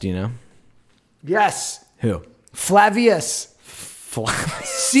a guess? Do you know? Yes. Who? Flavius.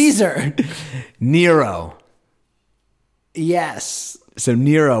 Caesar. Nero. Yes. So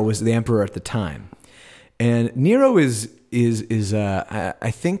Nero was the emperor at the time. And Nero is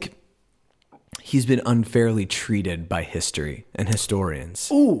I think he's been unfairly treated by history and historians.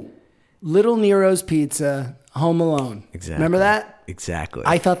 Ooh. Little Nero's Pizza, Home Alone. Exactly. Remember that? Exactly.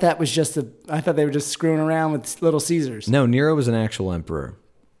 I thought that was I thought they were just screwing around with Little Caesars. No, Nero was an actual emperor.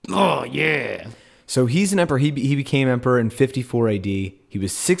 Oh, yeah. So he's an emperor. He became emperor in 54 AD. He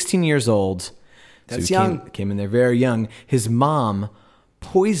was 16 years old. That's he young. Came in there very young. His mom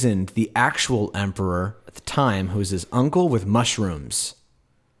poisoned the actual emperor at the time, who was his uncle, with mushrooms.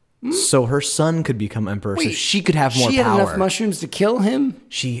 So her son could become emperor, so she could have more power. She had enough mushrooms to kill him?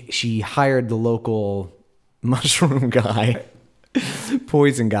 She hired the local mushroom guy,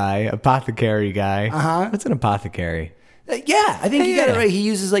 poison guy, apothecary guy. What's an apothecary? Yeah, I think you got it right. He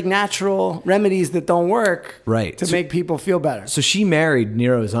uses like natural remedies that don't work to make people feel better. So she married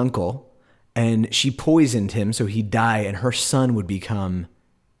Nero's uncle, and she poisoned him so he'd die, and her son would become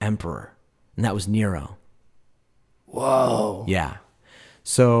emperor. And that was Nero. Whoa. Yeah.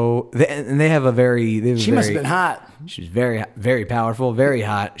 So they have a very... She must have been hot. She was very, very powerful, very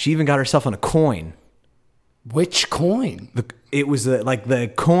hot. She even got herself on a coin. Which coin? It was like the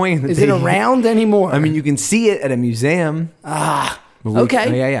coin. Is it around anymore? I mean, you can see it at a museum.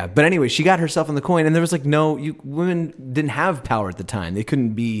 Okay. Yeah. But anyway, she got herself on the coin, and there was like women didn't have power at the time. They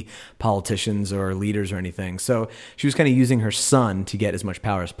couldn't be politicians or leaders or anything. So she was kind of using her son to get as much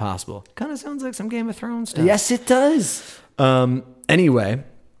power as possible. Kind of sounds like some Game of Thrones stuff. Yes, it does. Anyway,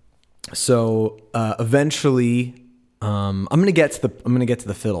 so eventually, I'm gonna get to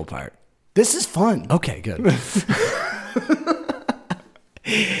the fiddle part. This is fun. Okay, good.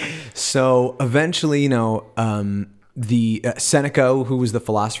 So eventually, the Seneca, who was the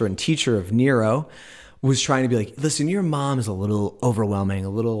philosopher and teacher of Nero, was trying to be like, listen, your mom is a little overwhelming, a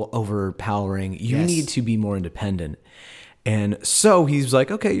little overpowering. You need to be more independent. And so he's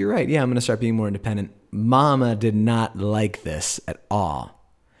like, okay, you're right. Yeah, I'm going to start being more independent. Mama did not like this at all.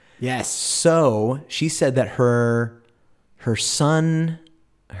 Yes. So she said that her son,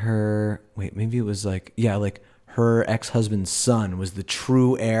 maybe it was like her ex-husband's son was the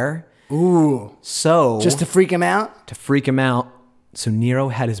true heir. Ooh. So just to freak him out? To freak him out. So Nero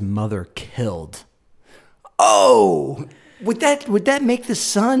had his mother killed. Oh, would that make the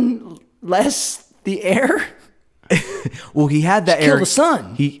son less the heir? Well, he had that heir. Kill the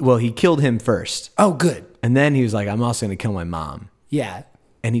son. He killed him first. Oh, good. And then he was like, I'm also going to kill my mom. Yeah.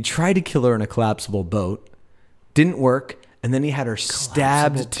 and he tried to kill her in a collapsible boat. Didn't work. And then he had her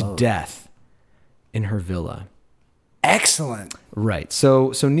stabbed to death in her villa. Excellent. Right.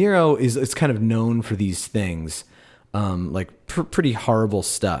 So Nero is kind of known for these things, like pretty horrible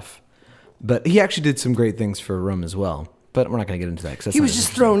stuff. But he actually did some great things for Rome as well. But we're not going to get into that. He was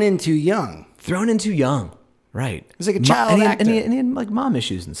just thrown in too young. Thrown in too young. Right. He was like a child actor. And he had like mom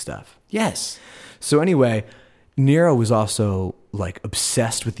issues and stuff. Yes. So anyway, Nero was also like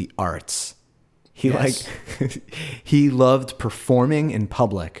obsessed with the arts. He loved performing in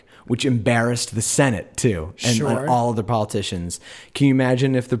public, which embarrassed the Senate too, and all other politicians. Can you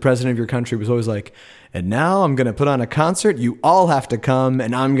imagine if the president of your country was always like, and now I'm going to put on a concert, you all have to come,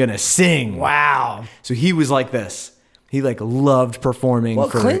 and I'm going to sing. Wow. So he was like this. He like loved performing. Well,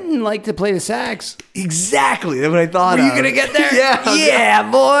 Clinton liked to play the sax. Exactly. That's what I thought of. Were you going to get there? Yeah,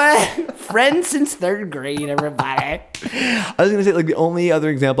 boy. Friends since third grade, everybody. I was going to say, like, the only other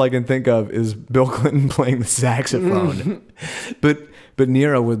example I can think of is Bill Clinton playing the saxophone. But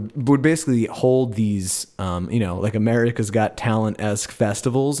Nero would basically hold these, like America's Got Talent-esque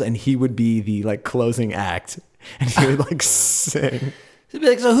festivals, and he would be the, like, closing act. And he would, like, sing. He'd be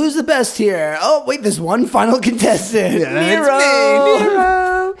like, so who's the best here? Oh, wait, there's one final contestant. Yeah, Nero. It's me,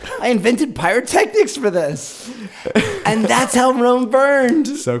 Nero. I invented pyrotechnics for this. And that's how Rome burned.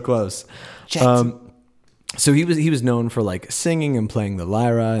 So close. So he was known for like singing and playing the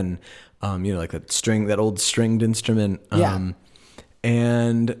lyra and like that old stringed instrument.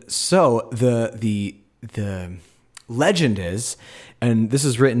 And so the legend is, and this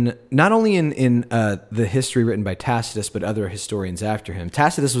is written not only in the history written by Tacitus, but other historians after him.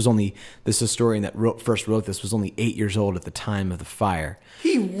 Tacitus was this historian that first wrote this was only 8 years old at the time of the fire.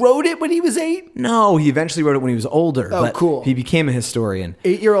 He wrote it when he was 8? No, he eventually wrote it when he was older. Oh, but cool. He became a historian.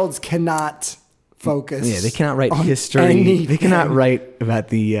 8-year-olds cannot focus. Yeah, they cannot write history. Anything. They cannot write about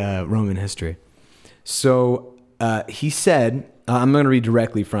the Roman history. So he said, I'm going to read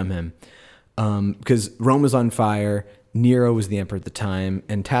directly from him, because Rome was on fire. Nero was the emperor at the time,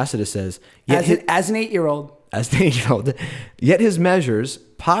 and Tacitus says, as an 8-year-old. As an 8-year-old, yet his measures,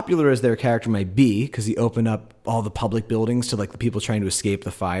 popular as their character might be, because he opened up all the public buildings to like the people trying to escape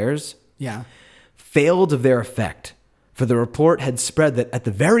the fires, failed of their effect. For the report had spread that at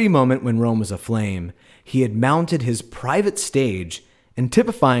the very moment when Rome was aflame, he had mounted his private stage and,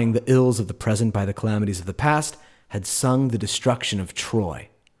 typifying the ills of the present by the calamities of the past, had sung the destruction of Troy.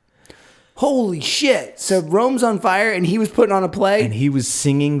 Holy shit. So Rome's on fire and he was putting on a play? And he was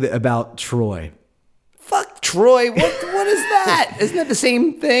singing about Troy. Fuck Troy. What is that? Isn't that the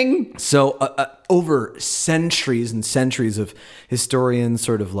same thing? So over centuries and centuries of historians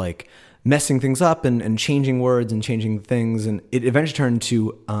sort of like messing things up and changing words and changing things, and it eventually turned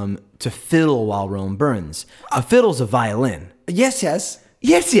to fiddle while Rome burns. A fiddle's a violin. Yes.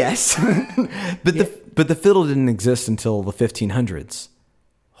 But the fiddle didn't exist until the 1500s.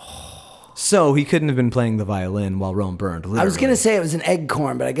 So he couldn't have been playing the violin while Rome burned. Literally. I was going to say it was an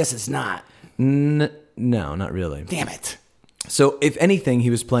eggcorn, but I guess it's not. No, not really. Damn it. So if anything, he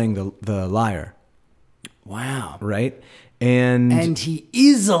was playing the lyre. Wow. Right? And he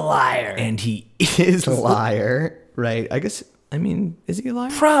is a liar. And he is a liar, right? Is he a liar?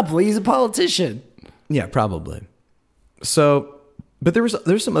 Probably. He's a politician. Yeah, probably. So, but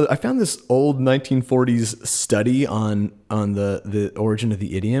there's some other, I found this old 1940s study on the origin of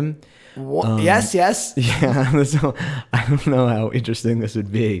the idiom. Yes. Yeah, so I don't know how interesting this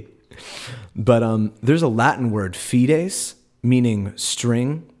would be. But there's a Latin word, fides, meaning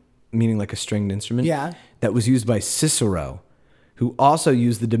string, meaning like a stringed instrument. Yeah. That was used by Cicero, who also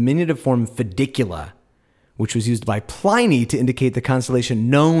used the diminutive form fidicula, which was used by Pliny to indicate the constellation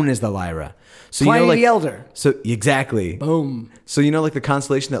known as the Lyra. So Pliny the Elder. So exactly. Boom. So like the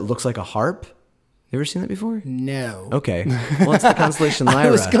constellation that looks like a harp? You ever seen that before? No. Okay. Well, it's the constellation Lyra.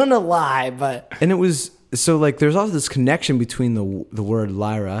 I was gonna lie, but and it was so like there's also this connection between the word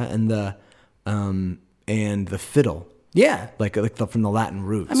Lyra and the fiddle. Yeah. Like from the Latin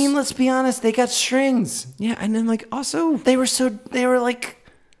roots. I mean, let's be honest, they got strings. Yeah, and then like also they were like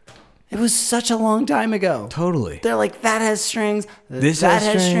it was such a long time ago. Totally. They're like that has strings. This has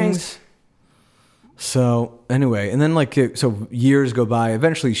strings. So anyway, and then so years go by.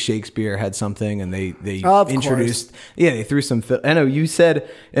 Eventually, Shakespeare had something, and they introduced. Course. Yeah, they threw some. I know you said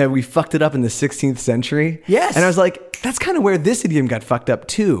we fucked it up in the 16th century. Yes, and I was like, that's kind of where this idiom got fucked up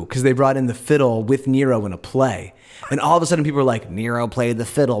too, because they brought in the fiddle with Nero in a play, and all of a sudden people were like, Nero played the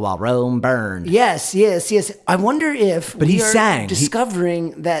fiddle while Rome burned. Yes. I wonder if he sang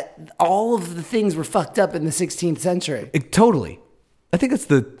discovering that all of the things were fucked up in the 16th century. Totally. I think that's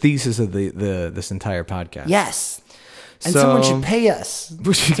the thesis of this entire podcast. Yes. And someone should pay us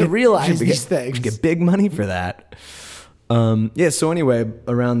to realize these things. We should get big money for that. So anyway,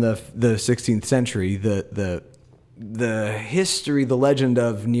 around the 16th century, the history, the legend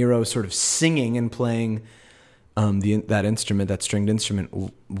of Nero sort of singing and playing that instrument, that stringed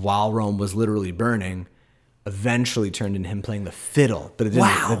instrument, while Rome was literally burning, eventually turned into him playing the fiddle. But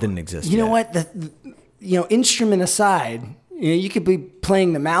that didn't exist yet. You know what? Instrument aside, you could be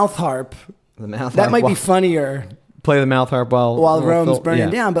playing the mouth harp. That might be funnier. Play the mouth harp while Rome's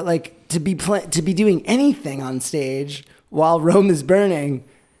burning down, but like to be doing anything on stage while Rome is burning,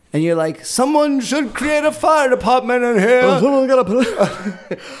 and you're like, someone should create a fire department in here. Someone gotta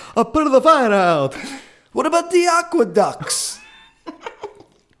put the fire out. What about the aqueducts?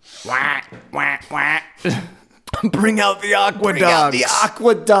 Whack, whack, whack. Bring out the aqueducts. Bring out the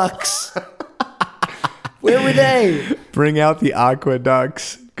aqueducts. Where were they? Bring out the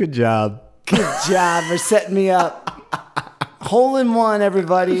aqueducts. Good job. Good job for setting me up. Hole in one,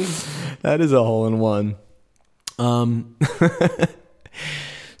 everybody. That is a hole in one.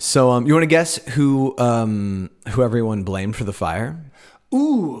 So you want to guess who everyone blamed for the fire?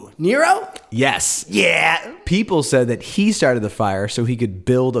 Ooh, Nero? Yes. Yeah. People said that he started the fire so he could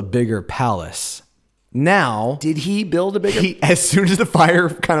build a bigger palace. Now, did he build a bigger? As soon as the fire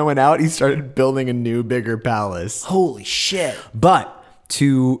kind of went out, he started building a new, bigger palace. Holy shit! But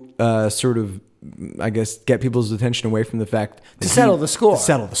to sort of, I guess, get people's attention away from the fact that to settle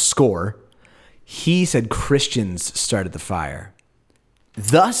the score, he said Christians started the fire,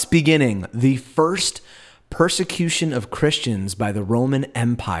 thus beginning the first persecution of Christians by the Roman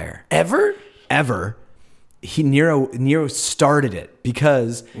Empire ever. Nero started it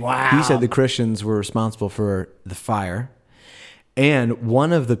because wow. He said the Christians were responsible for the fire. And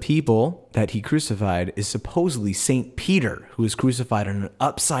one of the people that he crucified is supposedly St. Peter, who was crucified on an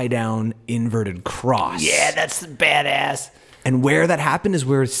upside-down inverted cross. Yeah, that's badass. And where that happened is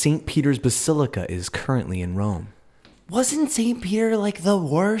where St. Peter's Basilica is currently in Rome. Wasn't St. Peter like the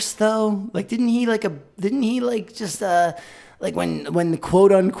worst though? Like didn't he just like when the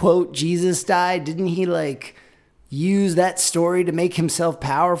quote unquote Jesus died, didn't he like use that story to make himself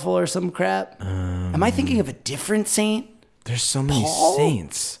powerful or some crap? Am I thinking of a different saint? There's so many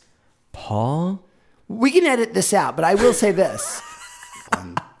saints. Paul? We can edit this out, but I will say this.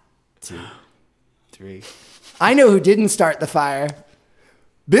 1, 2, 3. I know who didn't start the fire.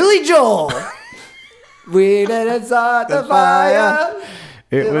 Billy Joel. We didn't start the fire.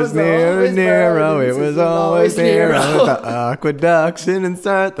 It was Nero. It was always Nero. The aqueducts didn't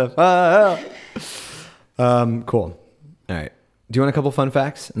start the fire. Cool. All right. Do you want a couple fun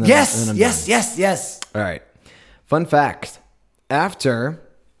facts? Yes. All right. Fun fact. After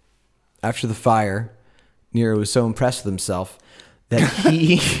the fire, Nero was so impressed with himself that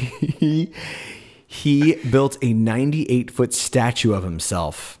he built a 98-foot statue of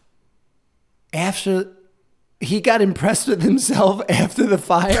himself. After he got impressed with himself after the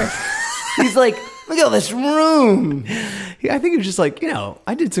fire, he's like, look at all this room. I think it was just like,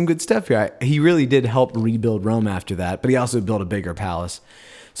 I did some good stuff here. He really did help rebuild Rome after that, but he also built a bigger palace.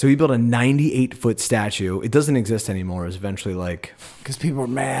 So he built a 98-foot statue. It doesn't exist anymore. It was eventually like... because people were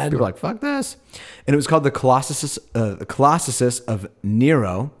mad. People were like, fuck this. And it was called the Colossus of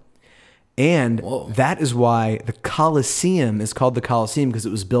Nero. And that is why the Colosseum is called the Colosseum, because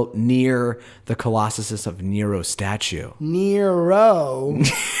it was built near the Colossus of Nero statue. Nero.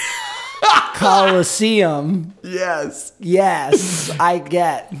 Colosseum. Yes, I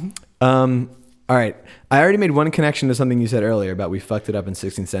get. All right. I already made one connection to something you said earlier about we fucked it up in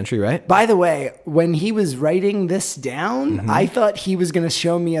 16th century, right? By the way, when he was writing this down, I thought he was going to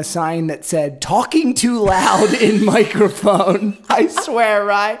show me a sign that said, talking too loud in microphone. I swear,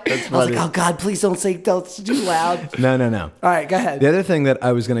 right? I was like, oh God, please don't say too loud. No. All right, go ahead. The other thing that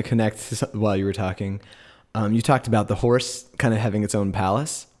I was going to connect to while you were talking, you talked about the horse kind of having its own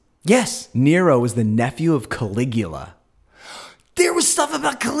palace. Yes. Nero was the nephew of Caligula. There was stuff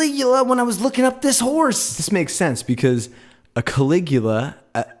about Caligula when I was looking up this horse. This makes sense because Caligula,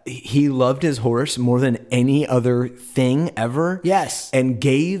 he loved his horse more than any other thing ever. Yes. And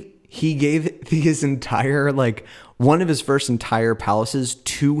he gave his entire, one of his first entire palaces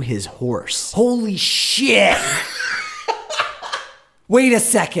to his horse. Holy shit. Wait a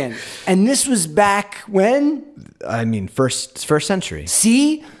second. And this was back when? I mean, first century.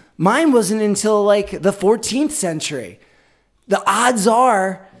 See? Mine wasn't until the 14th century. The odds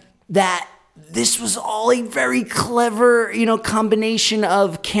are that this was all a very clever, combination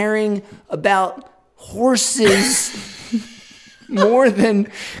of caring about horses more than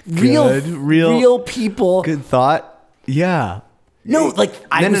real people. Good thought. Yeah. No, like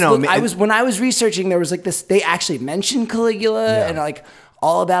I when I was researching, there was like this. They actually mentioned Caligula and like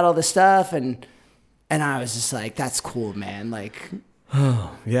all about all this stuff, and I was just like, "That's cool, man!" Like,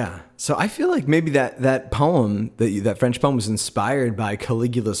 oh yeah. So I feel like maybe that poem, that French poem, was inspired by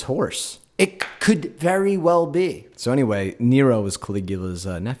Caligula's horse. It could very well be. So anyway, Nero was Caligula's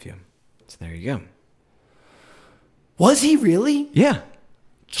nephew. So there you go. Was he really? Yeah.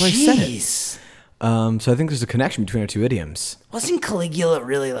 That's why I said it. Jeez. So I think there's a connection between our two idioms. Wasn't Caligula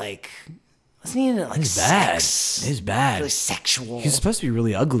really like? Wasn't he into like sex? He's bad. Really sexual. He's supposed to be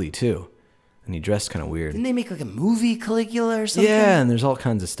really ugly too, and he dressed kind of weird. Didn't they make like a movie Caligula or something? Yeah, and there's all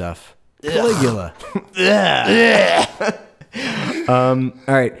kinds of stuff. Caligula. All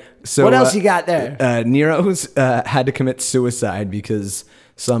right. So what else you got there? Nero's had to commit suicide because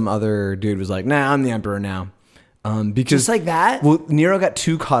some other dude was like, "Nah, I'm the emperor now." Because Just like that? Well, Nero got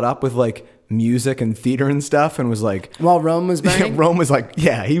too caught up with like music and theater and stuff, and was like, While Rome was burning? Rome was like,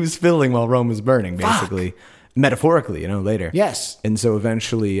 yeah, he was fiddling while Rome was burning, basically. Metaphorically, later. Yes. And so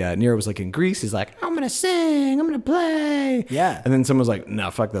eventually Nero was like in Greece. He's like, I'm going to sing. I'm going to play. Yeah. And then someone was like, no,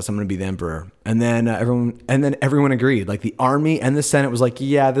 fuck this. I'm going to be the emperor. And then everyone agreed. Like the army and the Senate was like,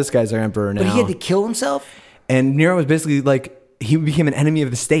 yeah, this guy's our emperor now. But he had to kill himself? And Nero was basically like, he became an enemy of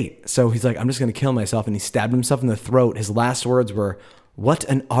the state. So he's like, I'm just going to kill myself. And he stabbed himself in the throat. His last words were, "What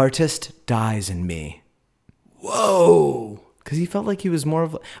an artist dies in me." Whoa. Because he felt like he was more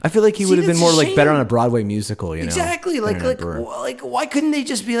of. I feel like he would have been more like better on a Broadway musical, Exactly. Like, why couldn't they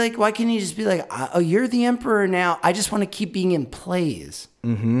just be like? Why couldn't he just be like, "Oh, you're the emperor now. I just want to keep being in plays."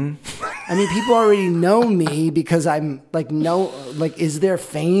 Mm-hmm. I mean, people already know me because I'm like, is there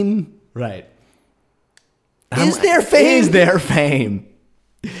fame? Right. Is there fame? Is there fame?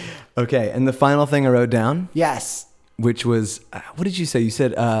 Okay, and the final thing I wrote down. Yes. Which was, what did you say? You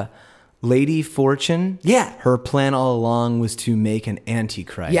said, Lady Fortune. Yeah. Her plan all along was to make an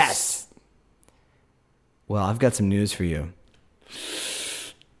antichrist. Yes. Well, I've got some news for you.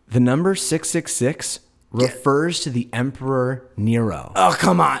 The number 666 refers to the Emperor Nero. Oh,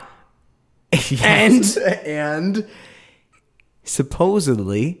 come on. Yes. And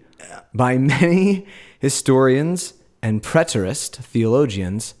supposedly, by many historians and preterist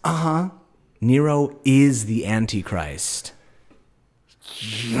theologians, Nero is the Antichrist.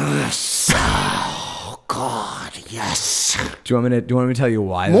 Yes. Oh God, yes. Do you want me to tell you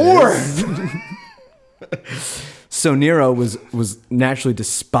why? More. So Nero was naturally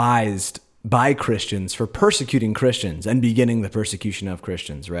despised by Christians for persecuting Christians and beginning the persecution of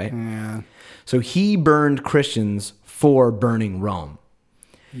Christians, right? Yeah. So he burned Christians for burning Rome.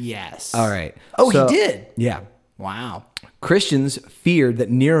 Yes. All right. Oh, So- he did? Yeah. Wow. Christians feared that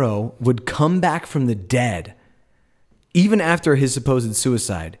Nero would come back from the dead, even after his supposed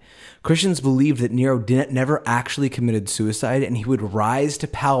suicide. Christians believed that Nero never actually committed suicide, and he would rise to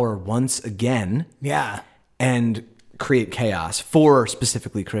power once again. Yeah. And create chaos for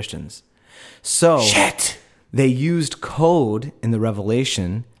specifically Christians. So Shit. they used code in the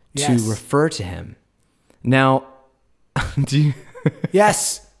Revelation to Yes. refer to him. Now, do you?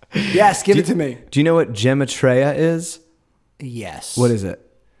 Yes. Yes, give it to me. Do you know what gematria is? Yes. What is it?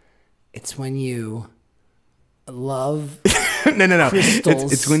 It's when you love No.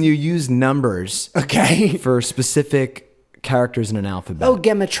 crystals. It's when you use numbers Okay. for specific characters in an alphabet. Oh,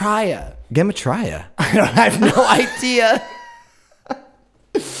 gematria. Gematria. I have no idea.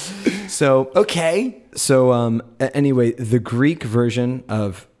 So Okay. Anyway, the Greek version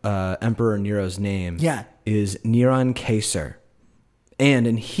of Emperor Nero's name is Neron Caesar. And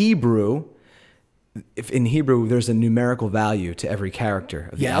in Hebrew, there's a numerical value to every character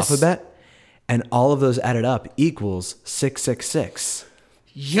of the alphabet, and all of those added up equals 666.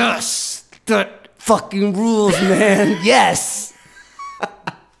 Yes. That fucking rules, man. Yes.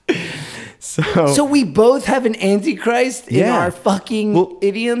 So we both have an antichrist in Yeah. our fucking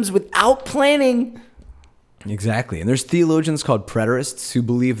idioms without planning. Exactly. And there's theologians called preterists who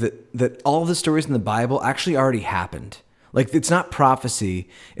believe that all the stories in the Bible actually already happened. Like, it's not prophecy.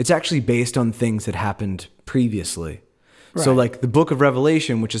 It's actually based on things that happened previously. Right. So, like, the book of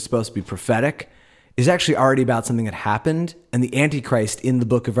Revelation, which is supposed to be prophetic, is actually already about something that happened. And the Antichrist in the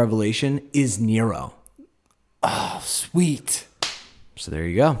book of Revelation is Nero. Oh, sweet. So there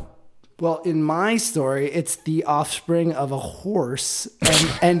you go. Well, in my story, it's the offspring of a horse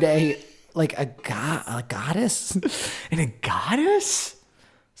and a goddess. And a goddess?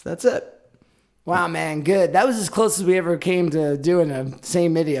 So that's it. Wow, man, good. That was as close as we ever came to doing a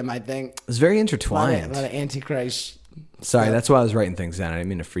same idiom, I think. It's very A intertwined. lot of antichrist. Sorry, that's why I was writing things down. I didn't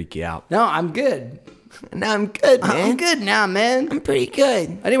mean to freak you out. No, I'm good. No, I'm good, man. I'm good now, man. I'm pretty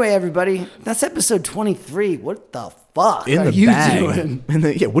good. Anyway, everybody, that's episode 23. What the fuck in are the you bag. doing?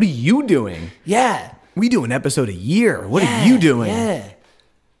 Yeah, what are you doing? Yeah. We do an episode a year. What are you doing? Yeah.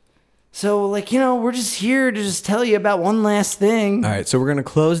 So, like, we're just here to just tell you about one last thing. All right, so we're gonna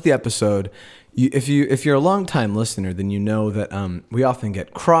close the episode. If you're a long time listener, then you know that we often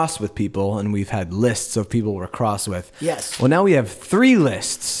get cross with people, and we've had lists of people we're cross with. Yes. Well, now we have 3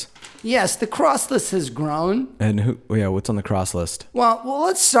 lists. Yes, the cross list has grown. And what's on the cross list? Well,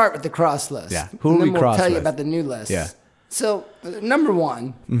 let's start with the cross list. Yeah. Who are we cross tell you with? about the new list. Yeah. So, number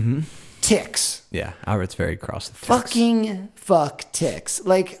 1, ticks. Yeah, Albert's very cross with ticks. Fucking fuck ticks.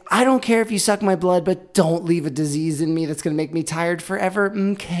 Like, I don't care if you suck my blood, but don't leave a disease in me that's going to make me tired forever,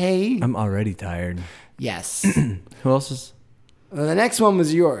 okay? I'm already tired. Yes. Who else is... The next one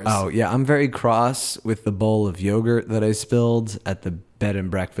was yours. Oh, yeah, I'm very cross with the bowl of yogurt that I spilled at the bed and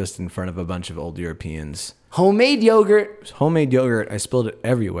breakfast in front of a bunch of old Europeans. Homemade yogurt. Homemade yogurt, I spilled it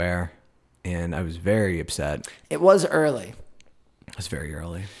everywhere, and I was very upset. It was early. It was very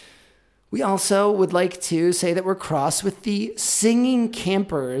early. We also would like to say that we're cross with the singing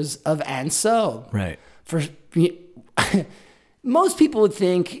campers of Anso. Right. For most people would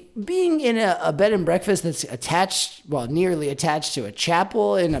think being in a bed and breakfast that's attached, well, nearly attached to a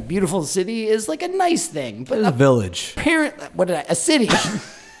chapel in a beautiful city is like a nice thing. But It's a village. A city.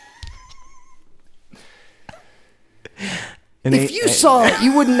 If you saw it,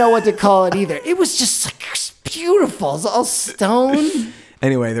 you wouldn't know what to call it either. It was just like beautiful. It's all stone.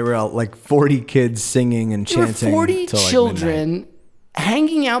 Anyway, there were like 40 kids singing and chanting. There were 40 till, like, children midnight.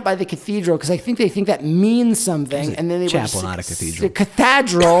 hanging out by the cathedral because I think they think that means something. And then they chapel, were not a cathedral. The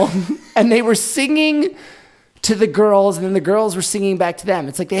cathedral, and they were singing to the girls, and then the girls were singing back to them.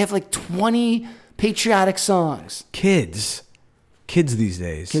 It's like they have like 20 patriotic songs. Kids these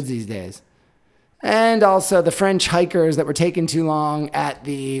days. And also the French hikers that were taking too long at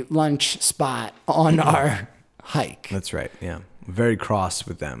the lunch spot on our hike. That's right. Yeah, very cross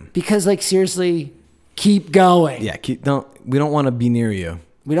with them. Because, like, seriously, keep going. Yeah, we don't want to be near you.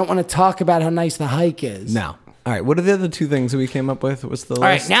 We don't want to talk about how nice the hike is. No. All right. What are the other 2 things that we came up with? What's the list? All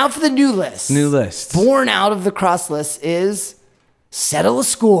right, now for the new list. New list. Born out of the cross list is settle a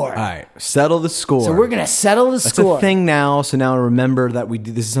score. All right, settle the score. So we're gonna settle the That's score. a thing now. So now remember that we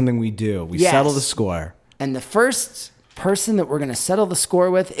do. This is something we do. We Yes. settle the score. And the first person that we're gonna settle the score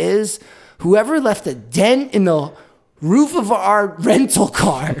with is whoever left a dent in the roof of our rental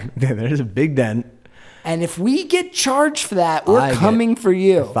car. Yeah, there's a big dent. And if we get charged for that, we're coming for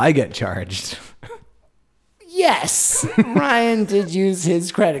you. If I get charged. Yes, Ryan did use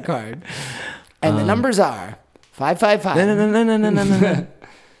his credit card, and the numbers are 555. No.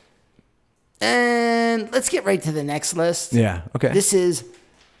 And let's get right to the next list. Yeah. Okay. This is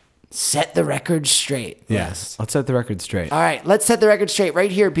set the record straight. Yes. Let's set the record straight. All right, let's set the record straight right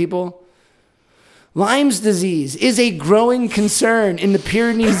here, people. Lyme's disease is a growing concern in the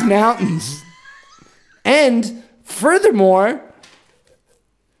Pyrenees Mountains. And furthermore,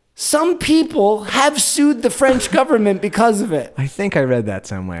 some people have sued the French government because of it. I think I read that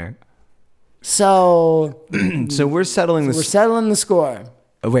somewhere. So So we're settling this. we're settling the score.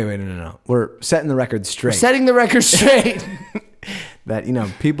 Oh, wait, no. We're setting the record straight. Setting the record straight. That,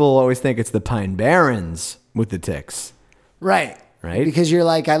 people always think it's the Pine Barrens with the ticks. Right. Right? Because you're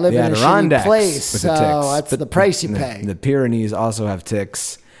like, I live The in a shitty Adirondacks place, with so the ticks. that's But the price you pay. The Pyrenees also have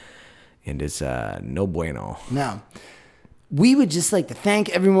ticks, and it's no bueno. No. We would just like to thank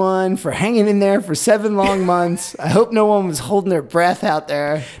everyone for hanging in there for 7 long months. I hope no one was holding their breath out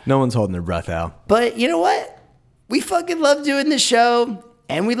there. No one's holding their breath out. But you know what? We fucking love doing this show,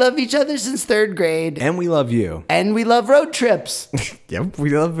 and we love each other since 3rd grade. And we love you. And we love road trips. Yep, we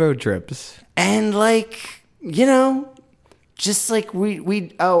love road trips. And like, just like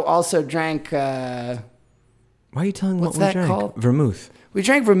we also drank Why are you telling What's what we that drank? called? Vermouth. we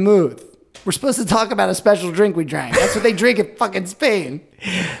drank vermouth. We're supposed to talk about a special drink we drank. That's what they drink in fucking Spain.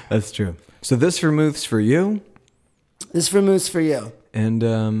 That's true. So this vermouth's for you. This vermouth's for you. And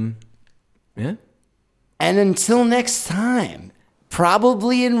yeah, And until next time,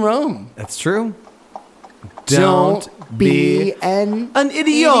 probably in Rome. that's true. Don't be an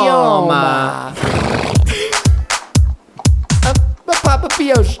idioma. Papa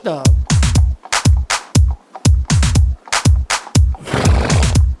Piosto.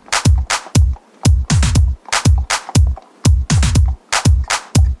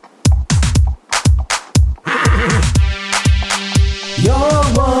 You're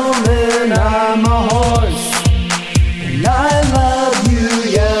a woman, I'm a horse, and I love you,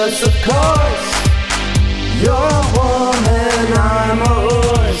 yes of course. You're a woman, I'm a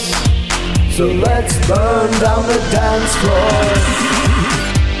horse, so let's burn down the dance floor.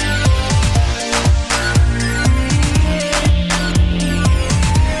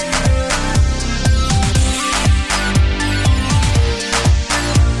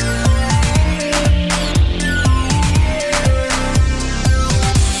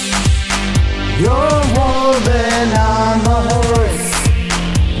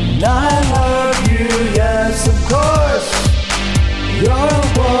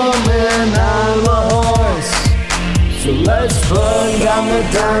 burn down the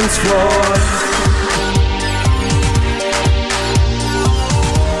dance floor.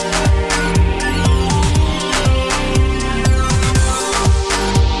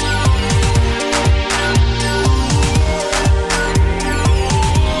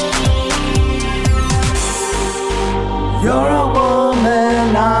 You're a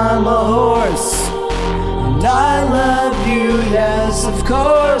woman, I'm a horse, and I love you, yes, of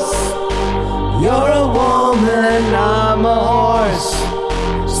course. You're a woman, I'm a horse,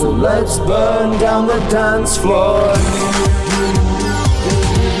 so let's burn down the dance floor.